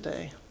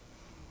today.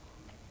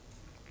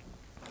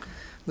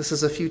 This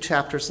is a few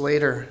chapters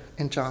later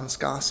in John's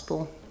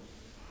Gospel,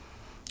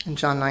 in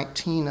John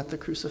 19 at the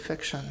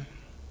crucifixion.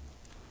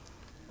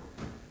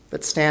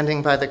 But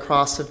standing by the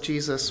cross of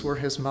Jesus were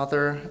his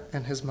mother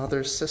and his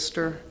mother's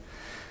sister,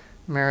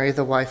 Mary,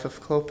 the wife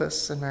of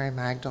Clopas, and Mary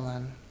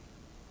Magdalene.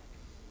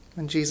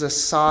 When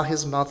Jesus saw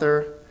his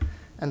mother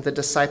and the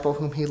disciple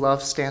whom he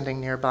loved standing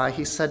nearby,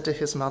 he said to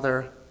his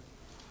mother,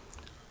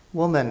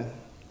 "Woman,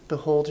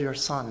 behold your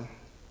son."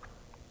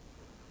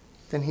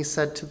 Then he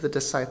said to the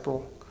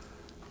disciple,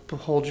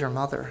 "Behold your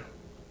mother."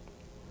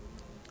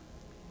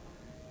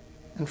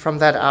 And from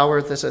that hour,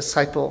 the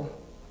disciple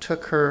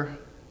took her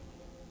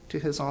to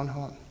his own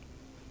home.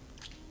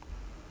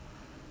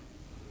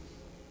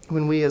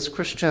 When we as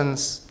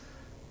Christians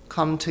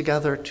come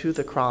together to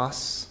the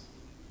cross,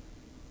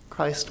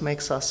 Christ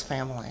makes us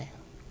family.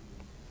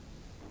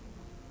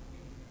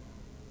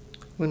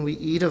 When we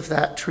eat of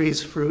that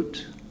tree's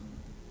fruit,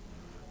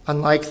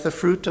 unlike the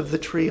fruit of the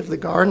tree of the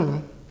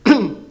garden,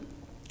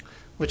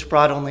 which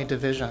brought only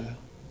division,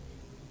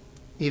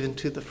 even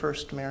to the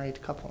first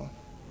married couple,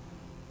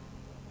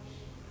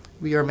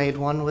 we are made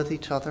one with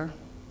each other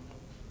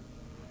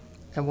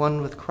and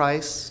one with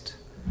Christ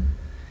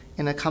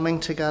in a coming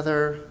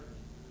together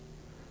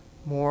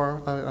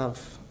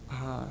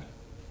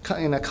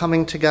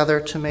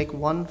to make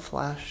one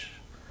flesh,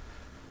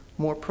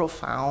 more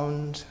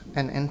profound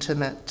and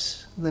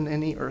intimate than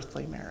any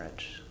earthly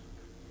marriage.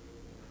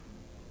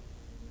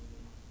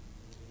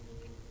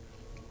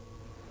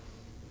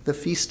 The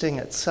feasting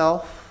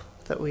itself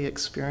that we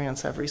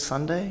experience every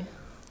Sunday,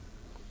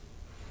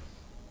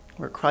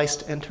 where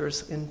Christ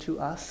enters into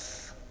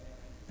us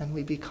and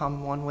we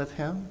become one with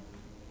him,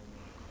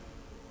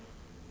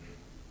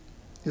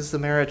 is the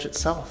marriage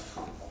itself.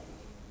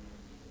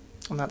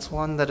 And that's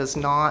one that is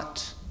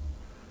not,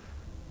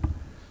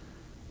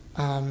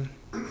 that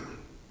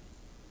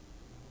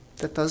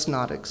does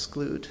not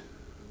exclude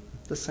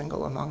the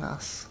single among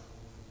us,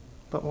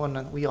 but one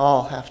that we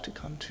all have to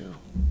come to.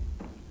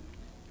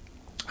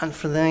 And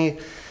for me,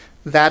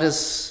 that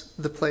is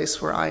the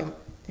place where I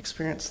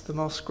experience the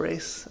most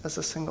grace as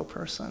a single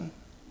person.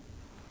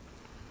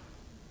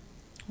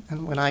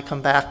 And when I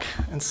come back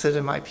and sit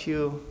in my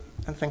pew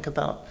and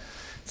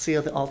see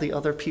all the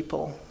other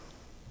people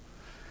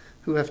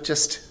who have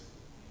just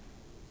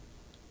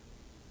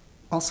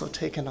also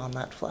taken on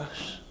that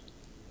flesh,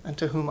 and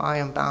to whom I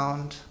am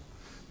bound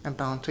and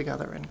bound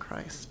together in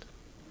Christ.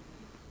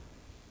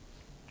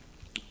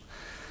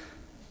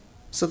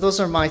 So those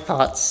are my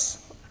thoughts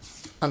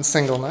on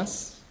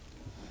singleness.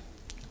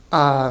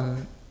 I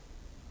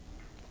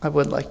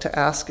would like to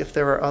ask if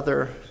there are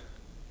other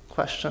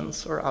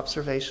questions or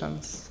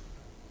observations.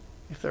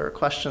 If there are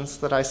questions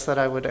that I said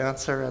I would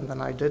answer and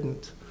then I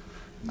didn't,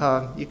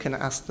 you can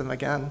ask them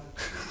again.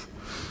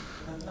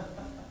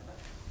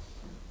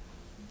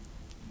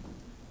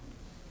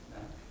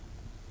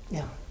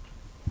 Yeah.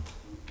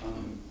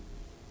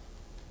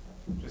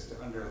 Just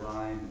to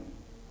underline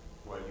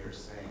what you're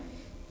saying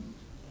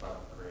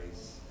about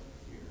grace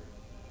here.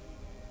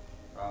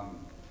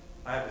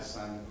 I have a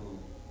son who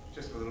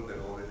just a little bit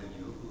older than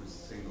you, who is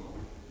single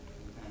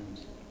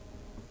and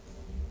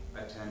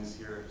attends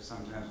here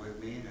sometimes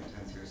with me and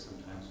attends here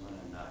sometimes when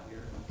I'm not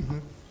here. Mm-hmm.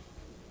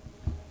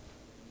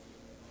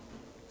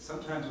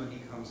 Sometimes when he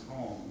comes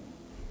home,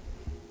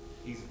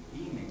 he's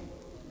beaming.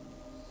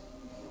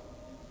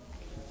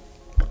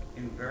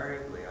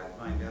 Invariably, I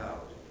find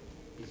out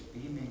he's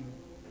beaming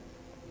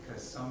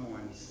because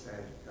someone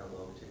said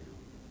hello to him.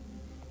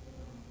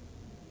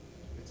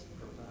 It's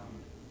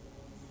profound.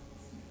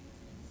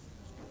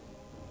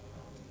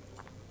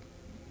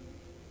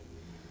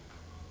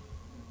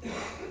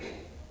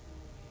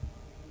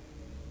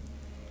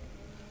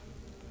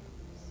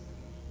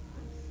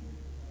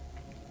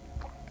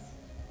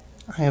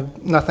 I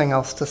have nothing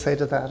else to say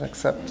to that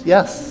except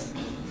yes.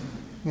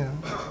 You know.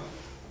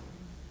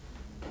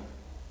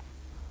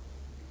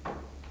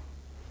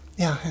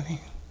 Yeah, honey.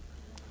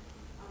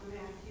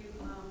 Matthew,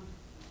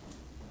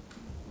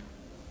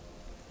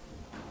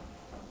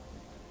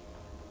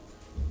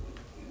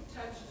 you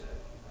touched an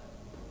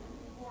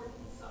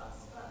important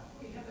soft spot.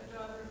 We have a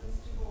daughter who's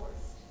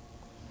divorced,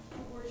 who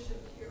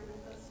worshiped here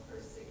with us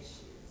for 6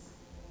 years,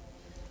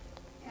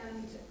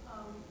 and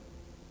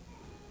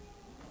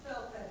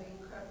felt that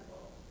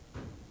incredible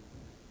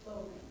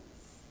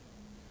loneliness,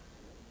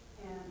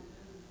 and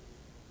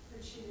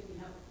that she didn't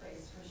have a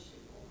place where she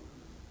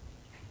belonged.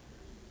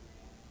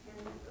 And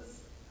it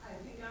was, I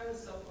think I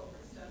was so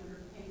focused on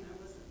her pain, I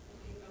wasn't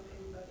thinking of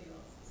anybody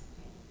else's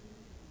pain.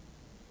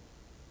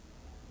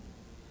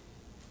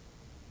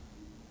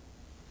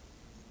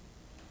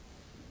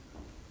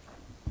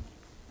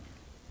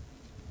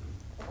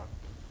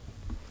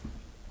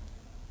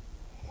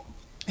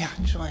 Yeah,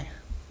 Joy.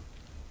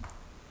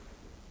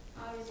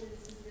 Obviously,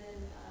 this has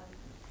been, I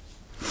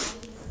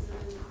think this is a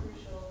really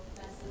crucial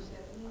message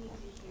that we need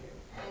to hear,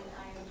 and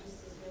I am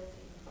just as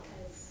guilty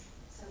as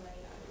so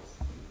many others.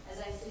 As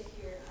I sit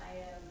here,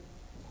 I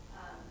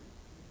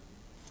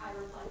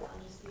reflect on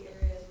just the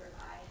areas where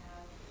I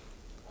have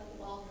let the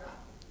ball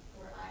drop,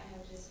 where I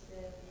have just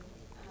been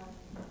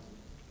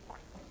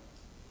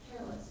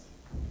careless,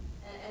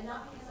 and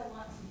not because I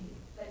want to be,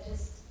 but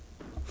just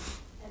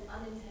an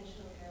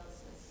unintentional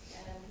carelessness,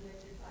 and I'm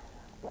convicted by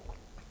that.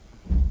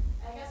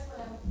 I guess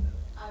what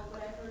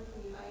I've heard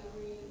from you, I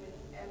agree with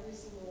every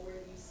single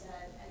word you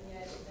said, and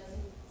yet it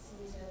doesn't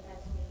seem to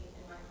affect me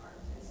in my heart,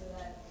 and so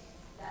that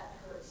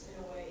hurts in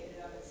a way in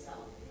and of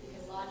itself,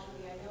 because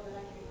logically I know that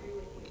I can agree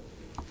with you,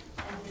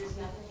 and there's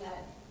nothing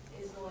that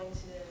is going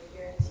to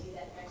guarantee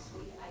that next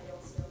week I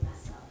don't still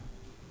mess up.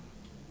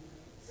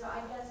 So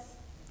I guess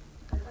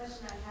the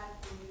question I have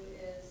for you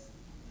is,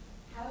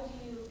 how do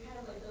you,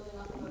 kind of like building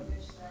off of what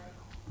Rich said,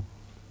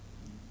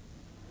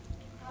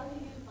 how do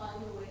you find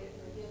a way to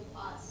forgive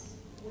us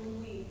when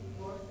we,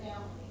 your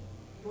family,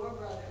 your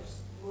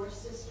brothers, your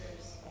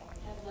sisters,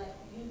 have let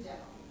you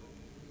down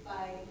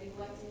by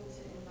neglecting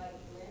to invite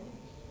you in,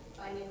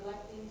 by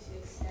neglecting to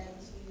extend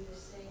to you the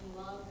same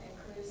love and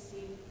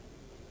courtesy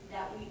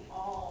that we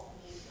all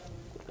need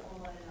from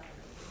one another?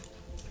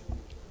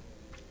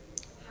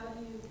 How do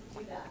you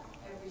do that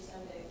every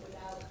Sunday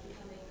without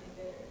becoming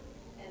embittered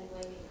and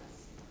blaming us?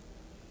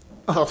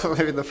 Oh,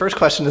 maybe the first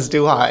question is,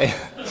 do I?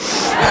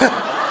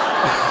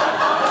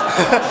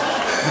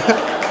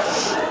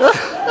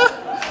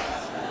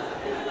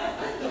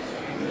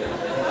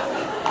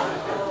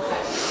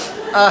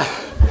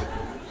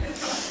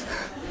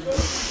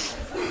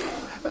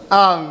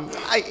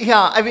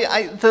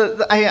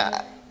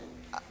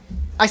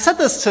 I said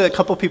this to a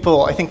couple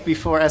people, I think,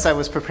 before as I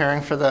was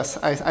preparing for this.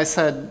 I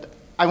said,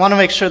 I want to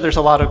make sure there's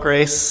a lot of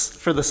grace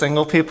for the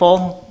single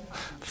people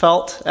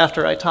felt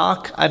after I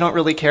talk. I don't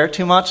really care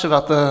too much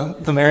about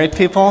the married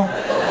people.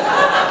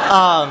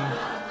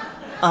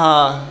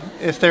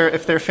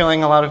 If they're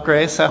feeling a lot of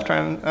grace after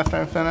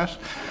I'm finished.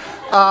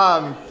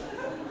 I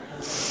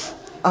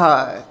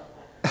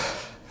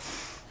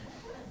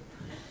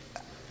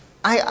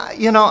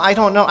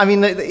don't know. I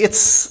mean,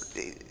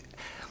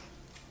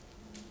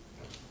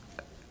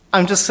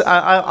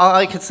 all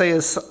I could say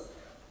is,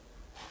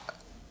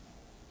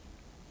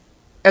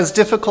 as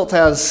difficult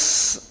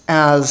as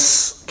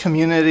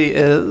community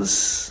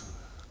is,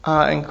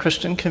 and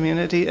Christian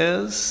community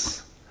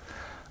is,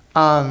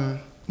 I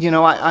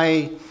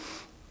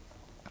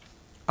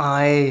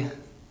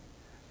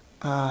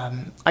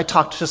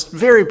talked just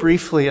very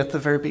briefly at the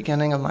very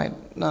beginning of my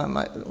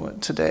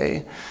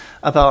today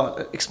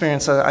about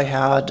experience that I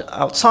had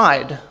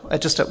outside,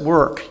 just at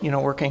work,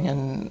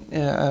 working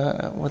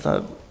with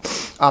a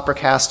opera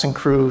cast and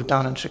crew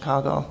down in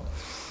Chicago.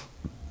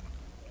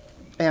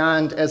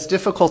 And as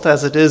difficult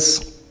as it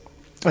is,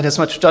 and as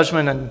much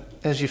judgment and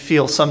as you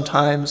feel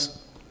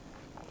sometimes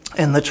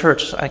in the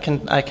church, I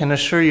can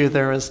assure you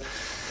there is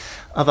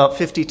about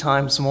 50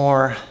 times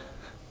more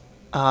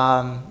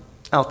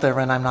out there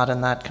when I'm not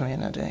in that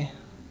community.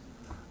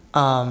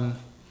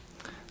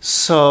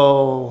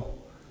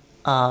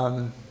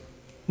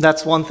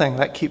 That's one thing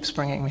that keeps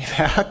bringing me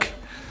back,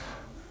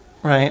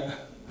 right?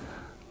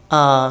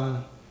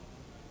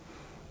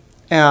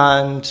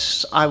 And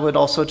I would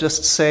also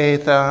just say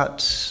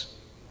that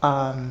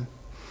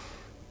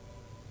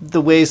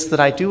the ways that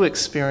I do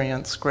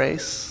experience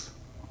grace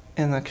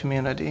in the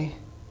community,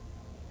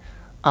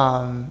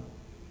 in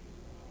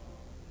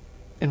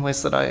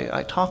ways that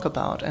I talk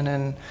about, and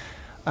in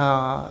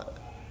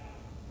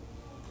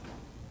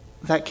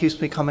that keeps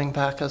me coming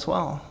back as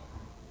well,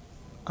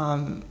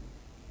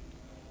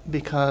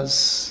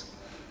 because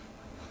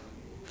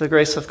the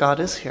grace of God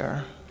is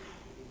here,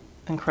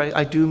 and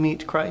I do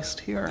meet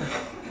Christ here,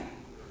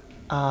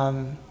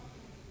 and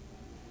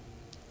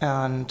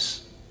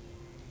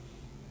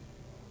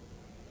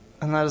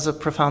that is a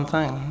profound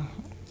thing.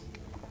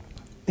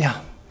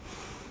 Yeah.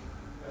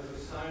 As a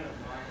sign of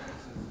my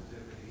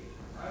sensitivity,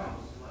 I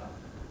almost left.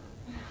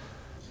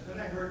 And then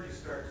I heard you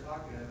start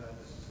talking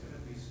about this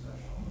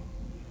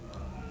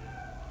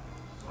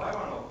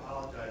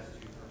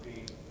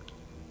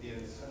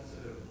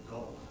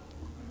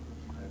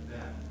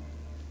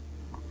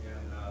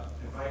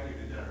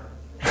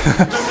Thank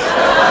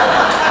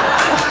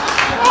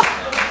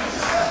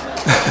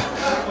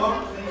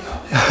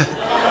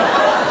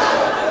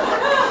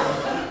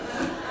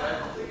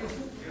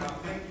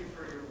you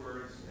for your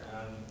words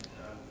and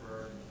for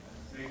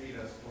making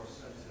us more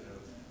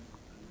sensitive.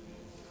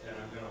 And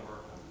I'm going to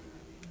work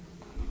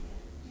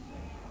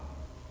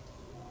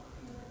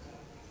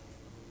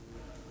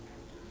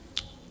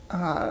on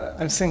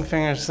it. I'm seeing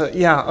fingers. So,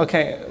 yeah,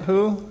 okay.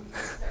 Who?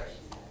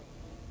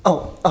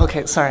 Oh,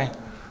 okay, sorry.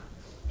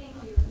 Thank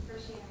you for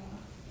sharing.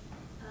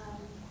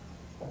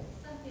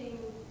 Something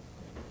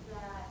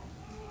that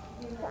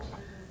you mentioned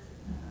was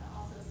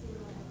also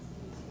singleness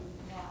due to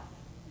loss.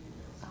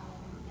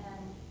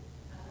 And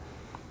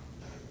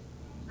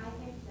I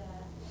think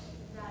that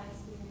that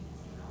experience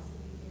can also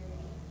be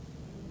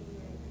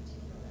very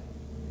particular.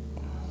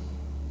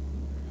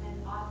 And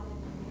often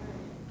in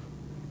marriage,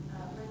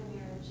 when a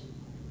marriage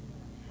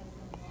has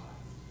been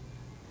lost,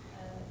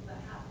 what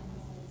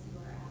happens is you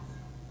are asked,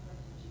 what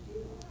did you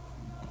do?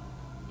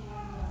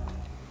 And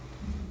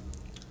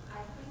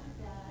I think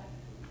that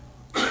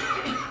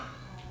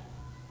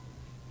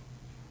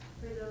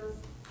for those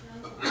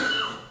young people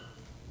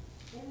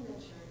in the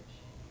church,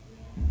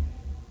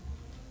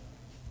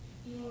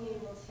 being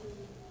able to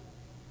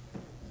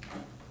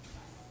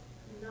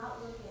not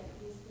look at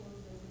these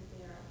things as if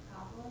they are a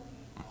problem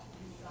to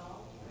be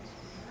solved or to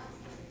be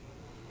mastered,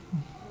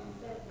 and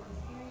instead an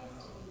experience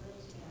to be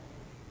lived together.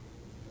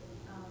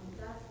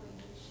 That's what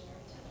you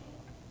shared today,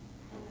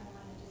 and I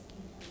want to just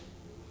thank you.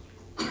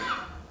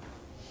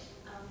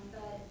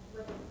 But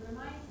what it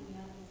reminds me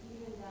of is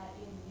even that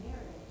in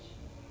marriage,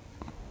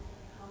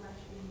 how much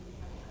we need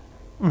one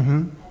another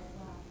Mm-hmm. as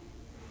well.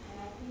 And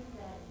I think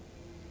that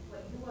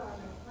what you are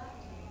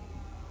reflecting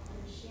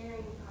and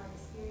sharing our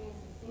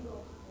experience as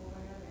single people,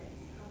 wherever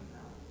it's come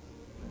from,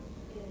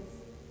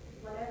 is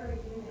whatever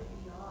unit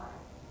we are,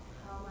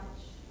 how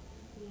much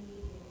we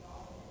need the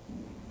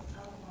involvement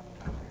of one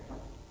another.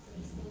 So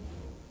just thank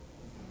you.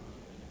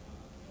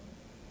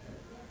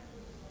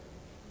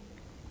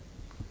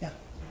 Yeah.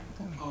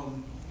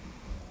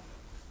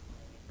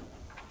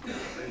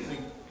 I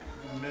think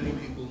many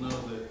people know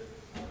that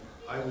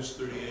I was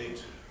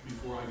 38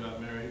 before I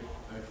got married. In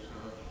fact,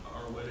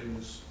 our wedding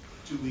was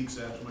 2 weeks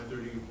after my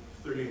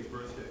 38th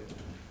birthday.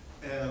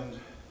 And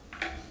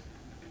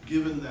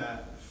given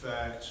that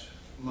fact,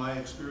 my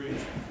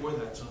experience before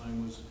that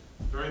time was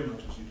very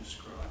much as you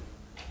described.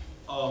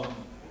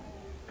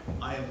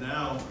 I am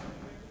now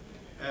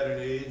at an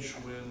age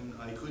when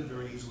I could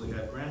very easily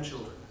have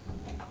grandchildren,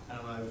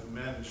 and I've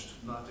managed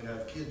not to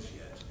have kids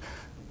yet.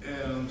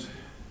 And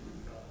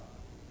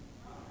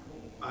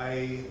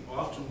I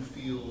often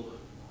feel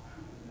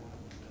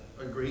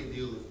a great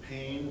deal of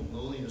pain and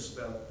loneliness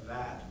about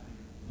that.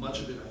 Much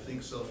of it, I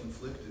think,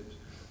 self-inflicted.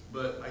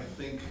 But I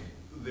think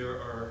there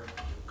are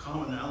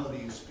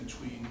commonalities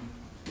between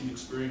the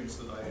experience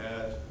that I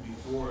had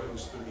before I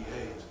was 38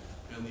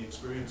 and the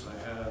experience I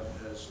have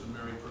as a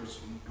married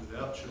person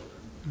without children.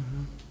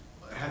 Mm-hmm.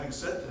 Having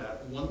said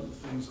that, one of the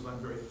things that I'm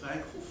very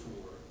thankful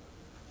for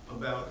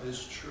about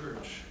this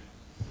church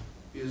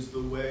is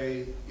the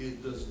way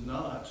it does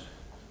not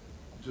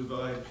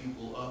divide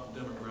people up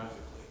demographically.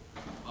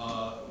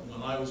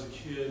 When I was a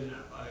kid,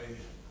 I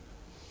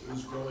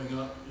was growing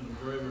up in a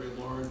very, very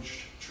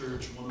large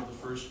church, one of the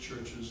first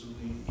churches in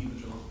the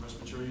Evangelical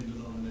Presbyterian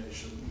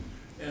denomination,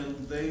 and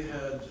they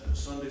had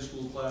Sunday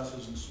school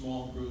classes in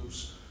small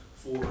groups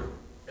for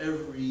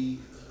every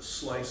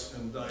slice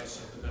and dice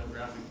of the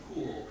demographic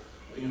pool.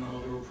 You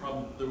know,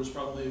 there was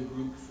probably a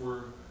group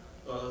for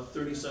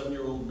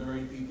 37-year-old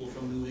married people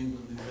from New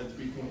England who had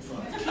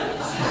 3.5 kids.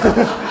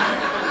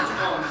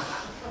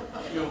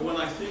 You know, when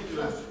I think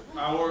of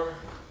our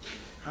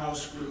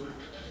house group,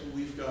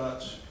 we've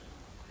got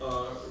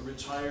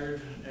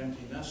retired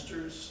empty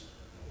nesters,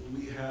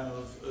 we have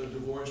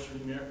divorced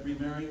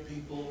remarried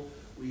people,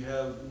 we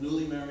have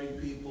newly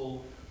married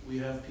people, we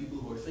have people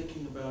who are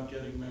thinking about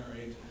getting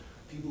married,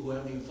 people who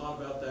haven't even thought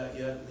about that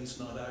yet, at least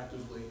not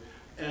actively.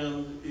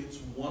 And it's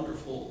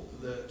wonderful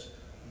that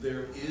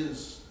there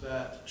is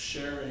that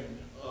sharing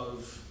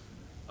of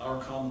our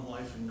common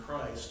life in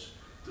Christ,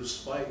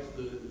 despite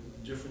the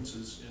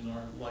differences in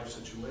our life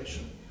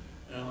situation.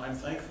 And I'm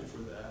thankful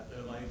for that,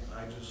 and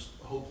I just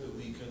hope that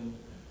we can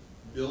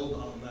build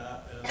on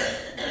that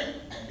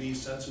and be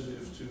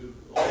sensitive to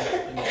all the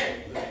things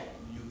that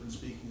you've been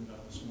speaking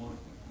about this morning.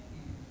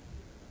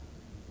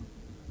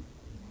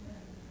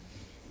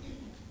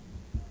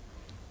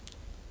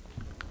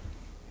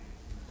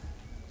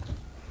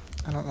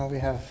 I don't know, we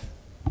have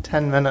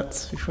 10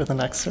 minutes before the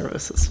next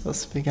service is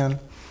supposed to begin.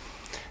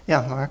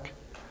 Yeah, Mark?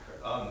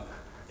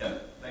 Yeah,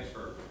 thanks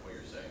for what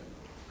you're saying.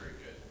 Very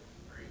good,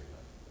 very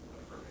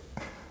affirming.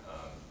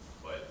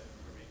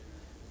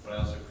 But I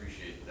also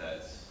appreciate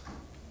that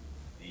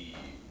the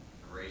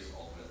grace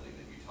ultimately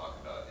that you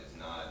talk about is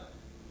not,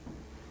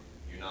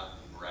 you're not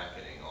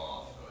bracketing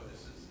off, oh,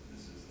 this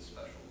is the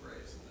special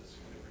grace that's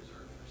going to be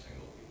reserved for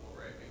single people,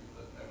 right? Maybe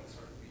that would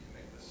sort of be to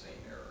make the same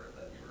error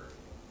that you were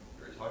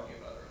talking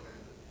about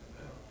earlier,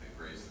 the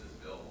grace that is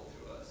available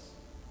to us.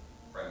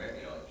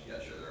 Primarily, you know, yeah,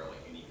 sure, there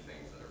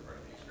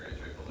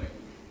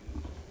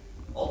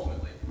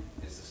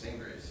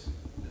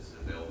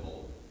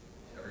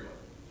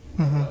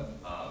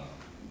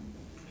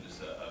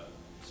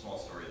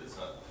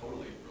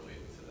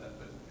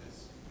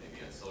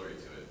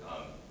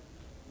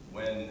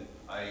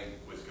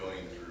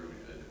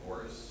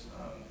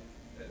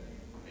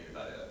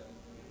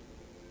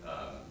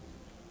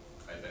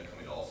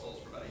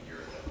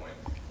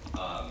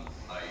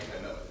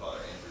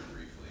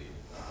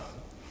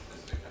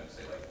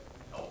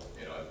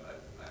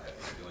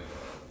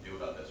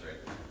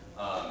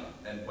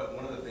and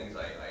one of the things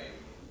I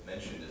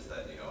mentioned is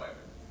that, I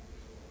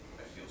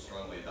feel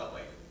strongly about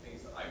like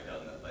things that I've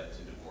done that led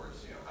to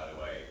divorce. How do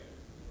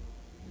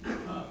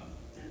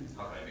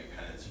how can I make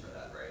penance for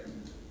that, right?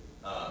 And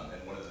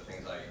one of the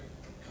things I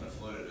kind of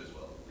floated as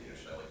well,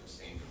 should I like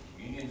abstain from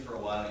communion for a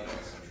while?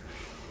 Some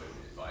traditions would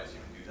advise you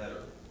to do that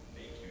or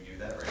make you do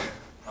that, right?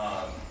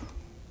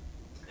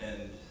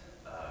 And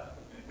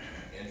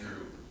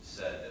Andrew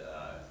said,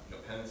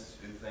 penance is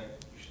a good thing.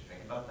 You should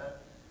think about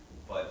that.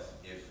 But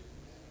if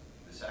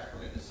the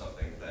sacrament is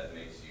something that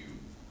makes you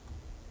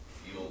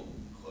feel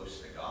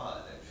close to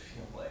God and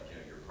feel like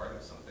you're part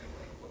of something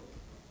like what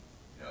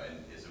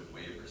and is a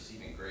way of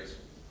receiving grace,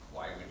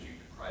 why would you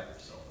deprive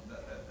yourself of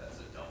that? That's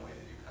a dumb way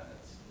to do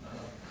penance.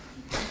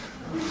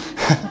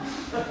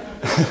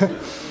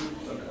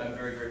 I'm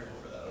very grateful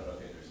for that. I don't know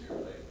if Andrew's here,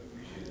 but I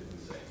appreciate him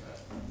saying that.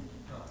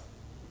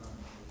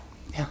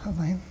 Yeah,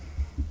 Elaine.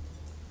 It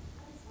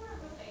sort of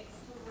relates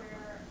to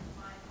where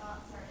my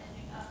thoughts are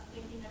ending up,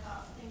 thinking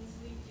about things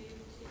we do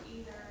to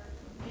either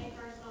make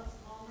ourselves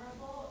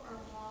vulnerable or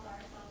wall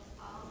ourselves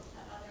out to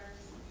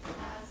others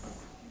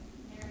as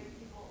married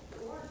people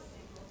or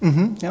single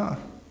people. Yeah.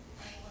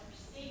 And we're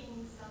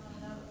seeing some of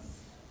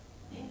those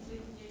things we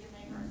can do to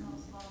make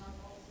ourselves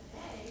vulnerable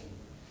today.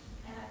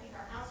 And I think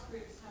our house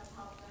groups have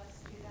helped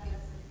us do that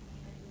as a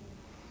community.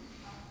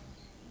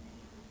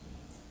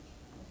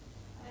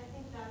 I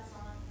think that's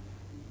on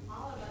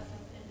all of us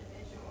as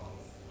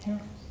individuals. Yeah.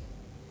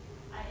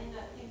 I end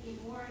up thinking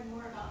more and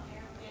more about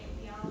marriage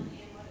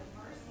theology and what a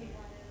mercy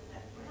that is,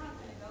 that we're not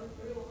going to go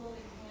through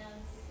holding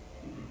hands,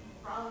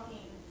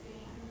 frolicking,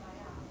 singing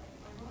kumbaya.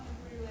 We're going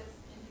through as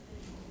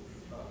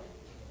individuals.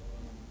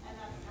 And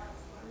that's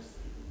God's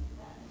mercy,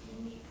 that He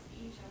meets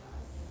each of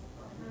us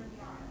where we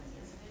are as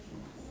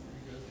individuals.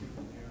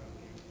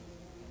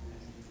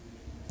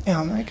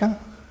 Yeah, Micah.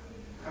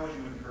 How would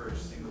you encourage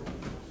single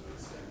people to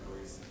extend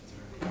grace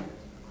and eternity?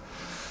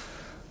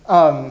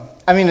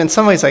 I mean, in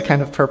some ways I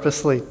kind of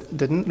purposely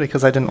didn't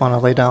because I didn't want to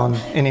lay down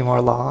any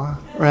more law,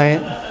 right?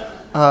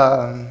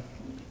 I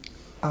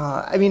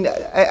mean,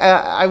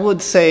 I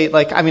would say,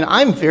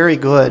 I'm very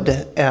good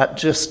at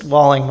just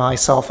walling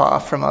myself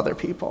off from other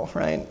people,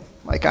 right?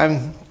 Like,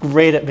 I'm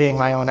great at being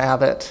my own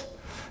abbot.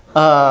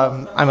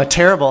 I'm a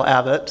terrible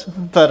abbot,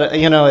 but,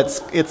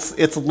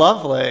 it's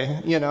lovely,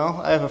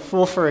 I have a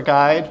fool for a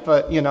guide,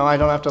 but, I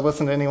don't have to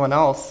listen to anyone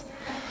else.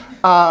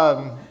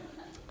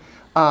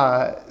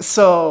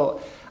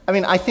 So,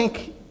 I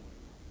think,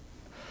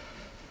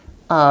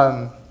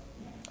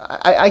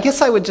 I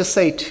guess I would just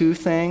say two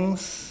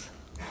things.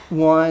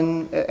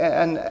 One,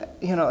 and,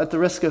 at the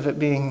risk of it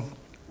being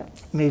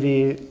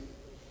maybe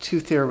too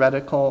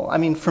theoretical,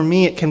 for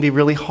me it can be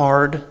really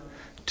hard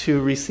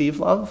to receive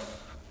love,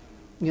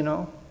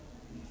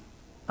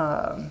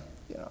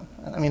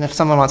 if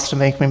someone wants to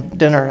make me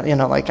dinner,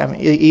 I'm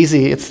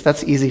easy,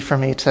 that's easy for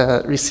me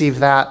to receive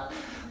that.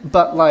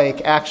 But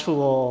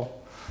actual,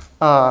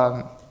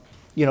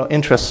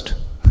 interest,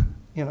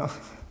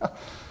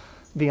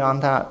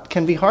 beyond that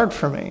can be hard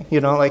for me.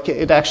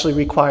 It actually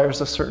requires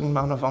a certain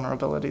amount of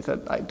vulnerability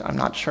that I'm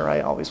not sure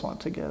I always want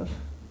to give.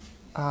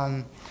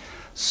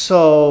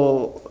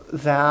 So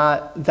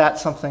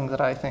that's something that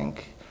I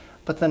think.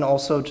 But then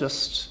also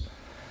just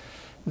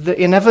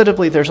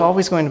inevitably there's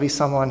always going to be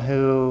someone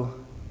who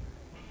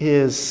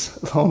is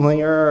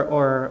lonelier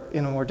or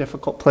in a more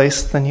difficult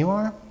place than you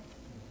are,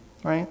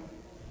 right?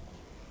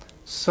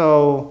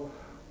 So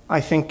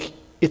I think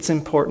it's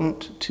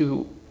important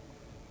to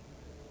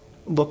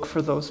look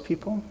for those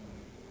people,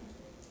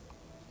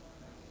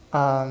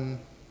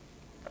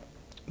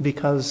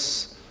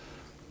 because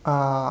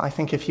I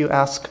think if you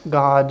ask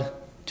God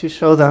to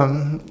show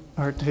them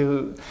or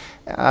to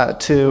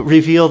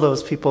reveal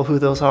those people, who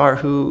those are,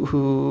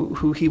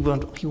 who He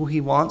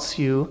wants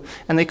you,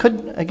 and they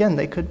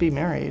could be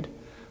married.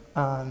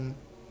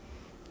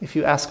 If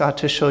you ask God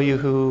to show you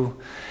who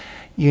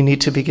you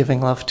need to be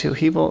giving love to,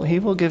 He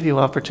will give you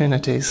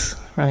opportunities,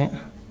 right?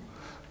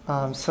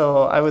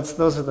 So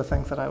those are the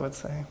things that I would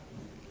say.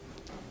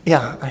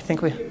 Yeah, I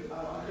think we. I'm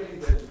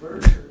getting the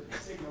version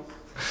signals.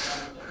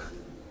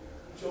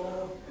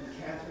 Joel and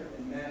Catherine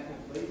and Matt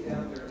have laid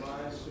down their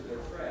lives to their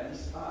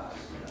friends, us,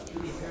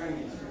 through preparing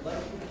these. We'd like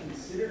you to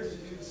consider to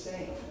do the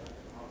same.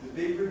 The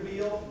big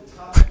reveal, the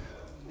topic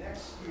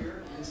next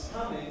year is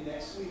coming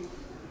next week.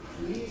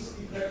 Please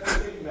be careful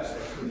thinking about it.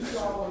 Who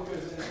saw what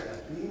goes into that?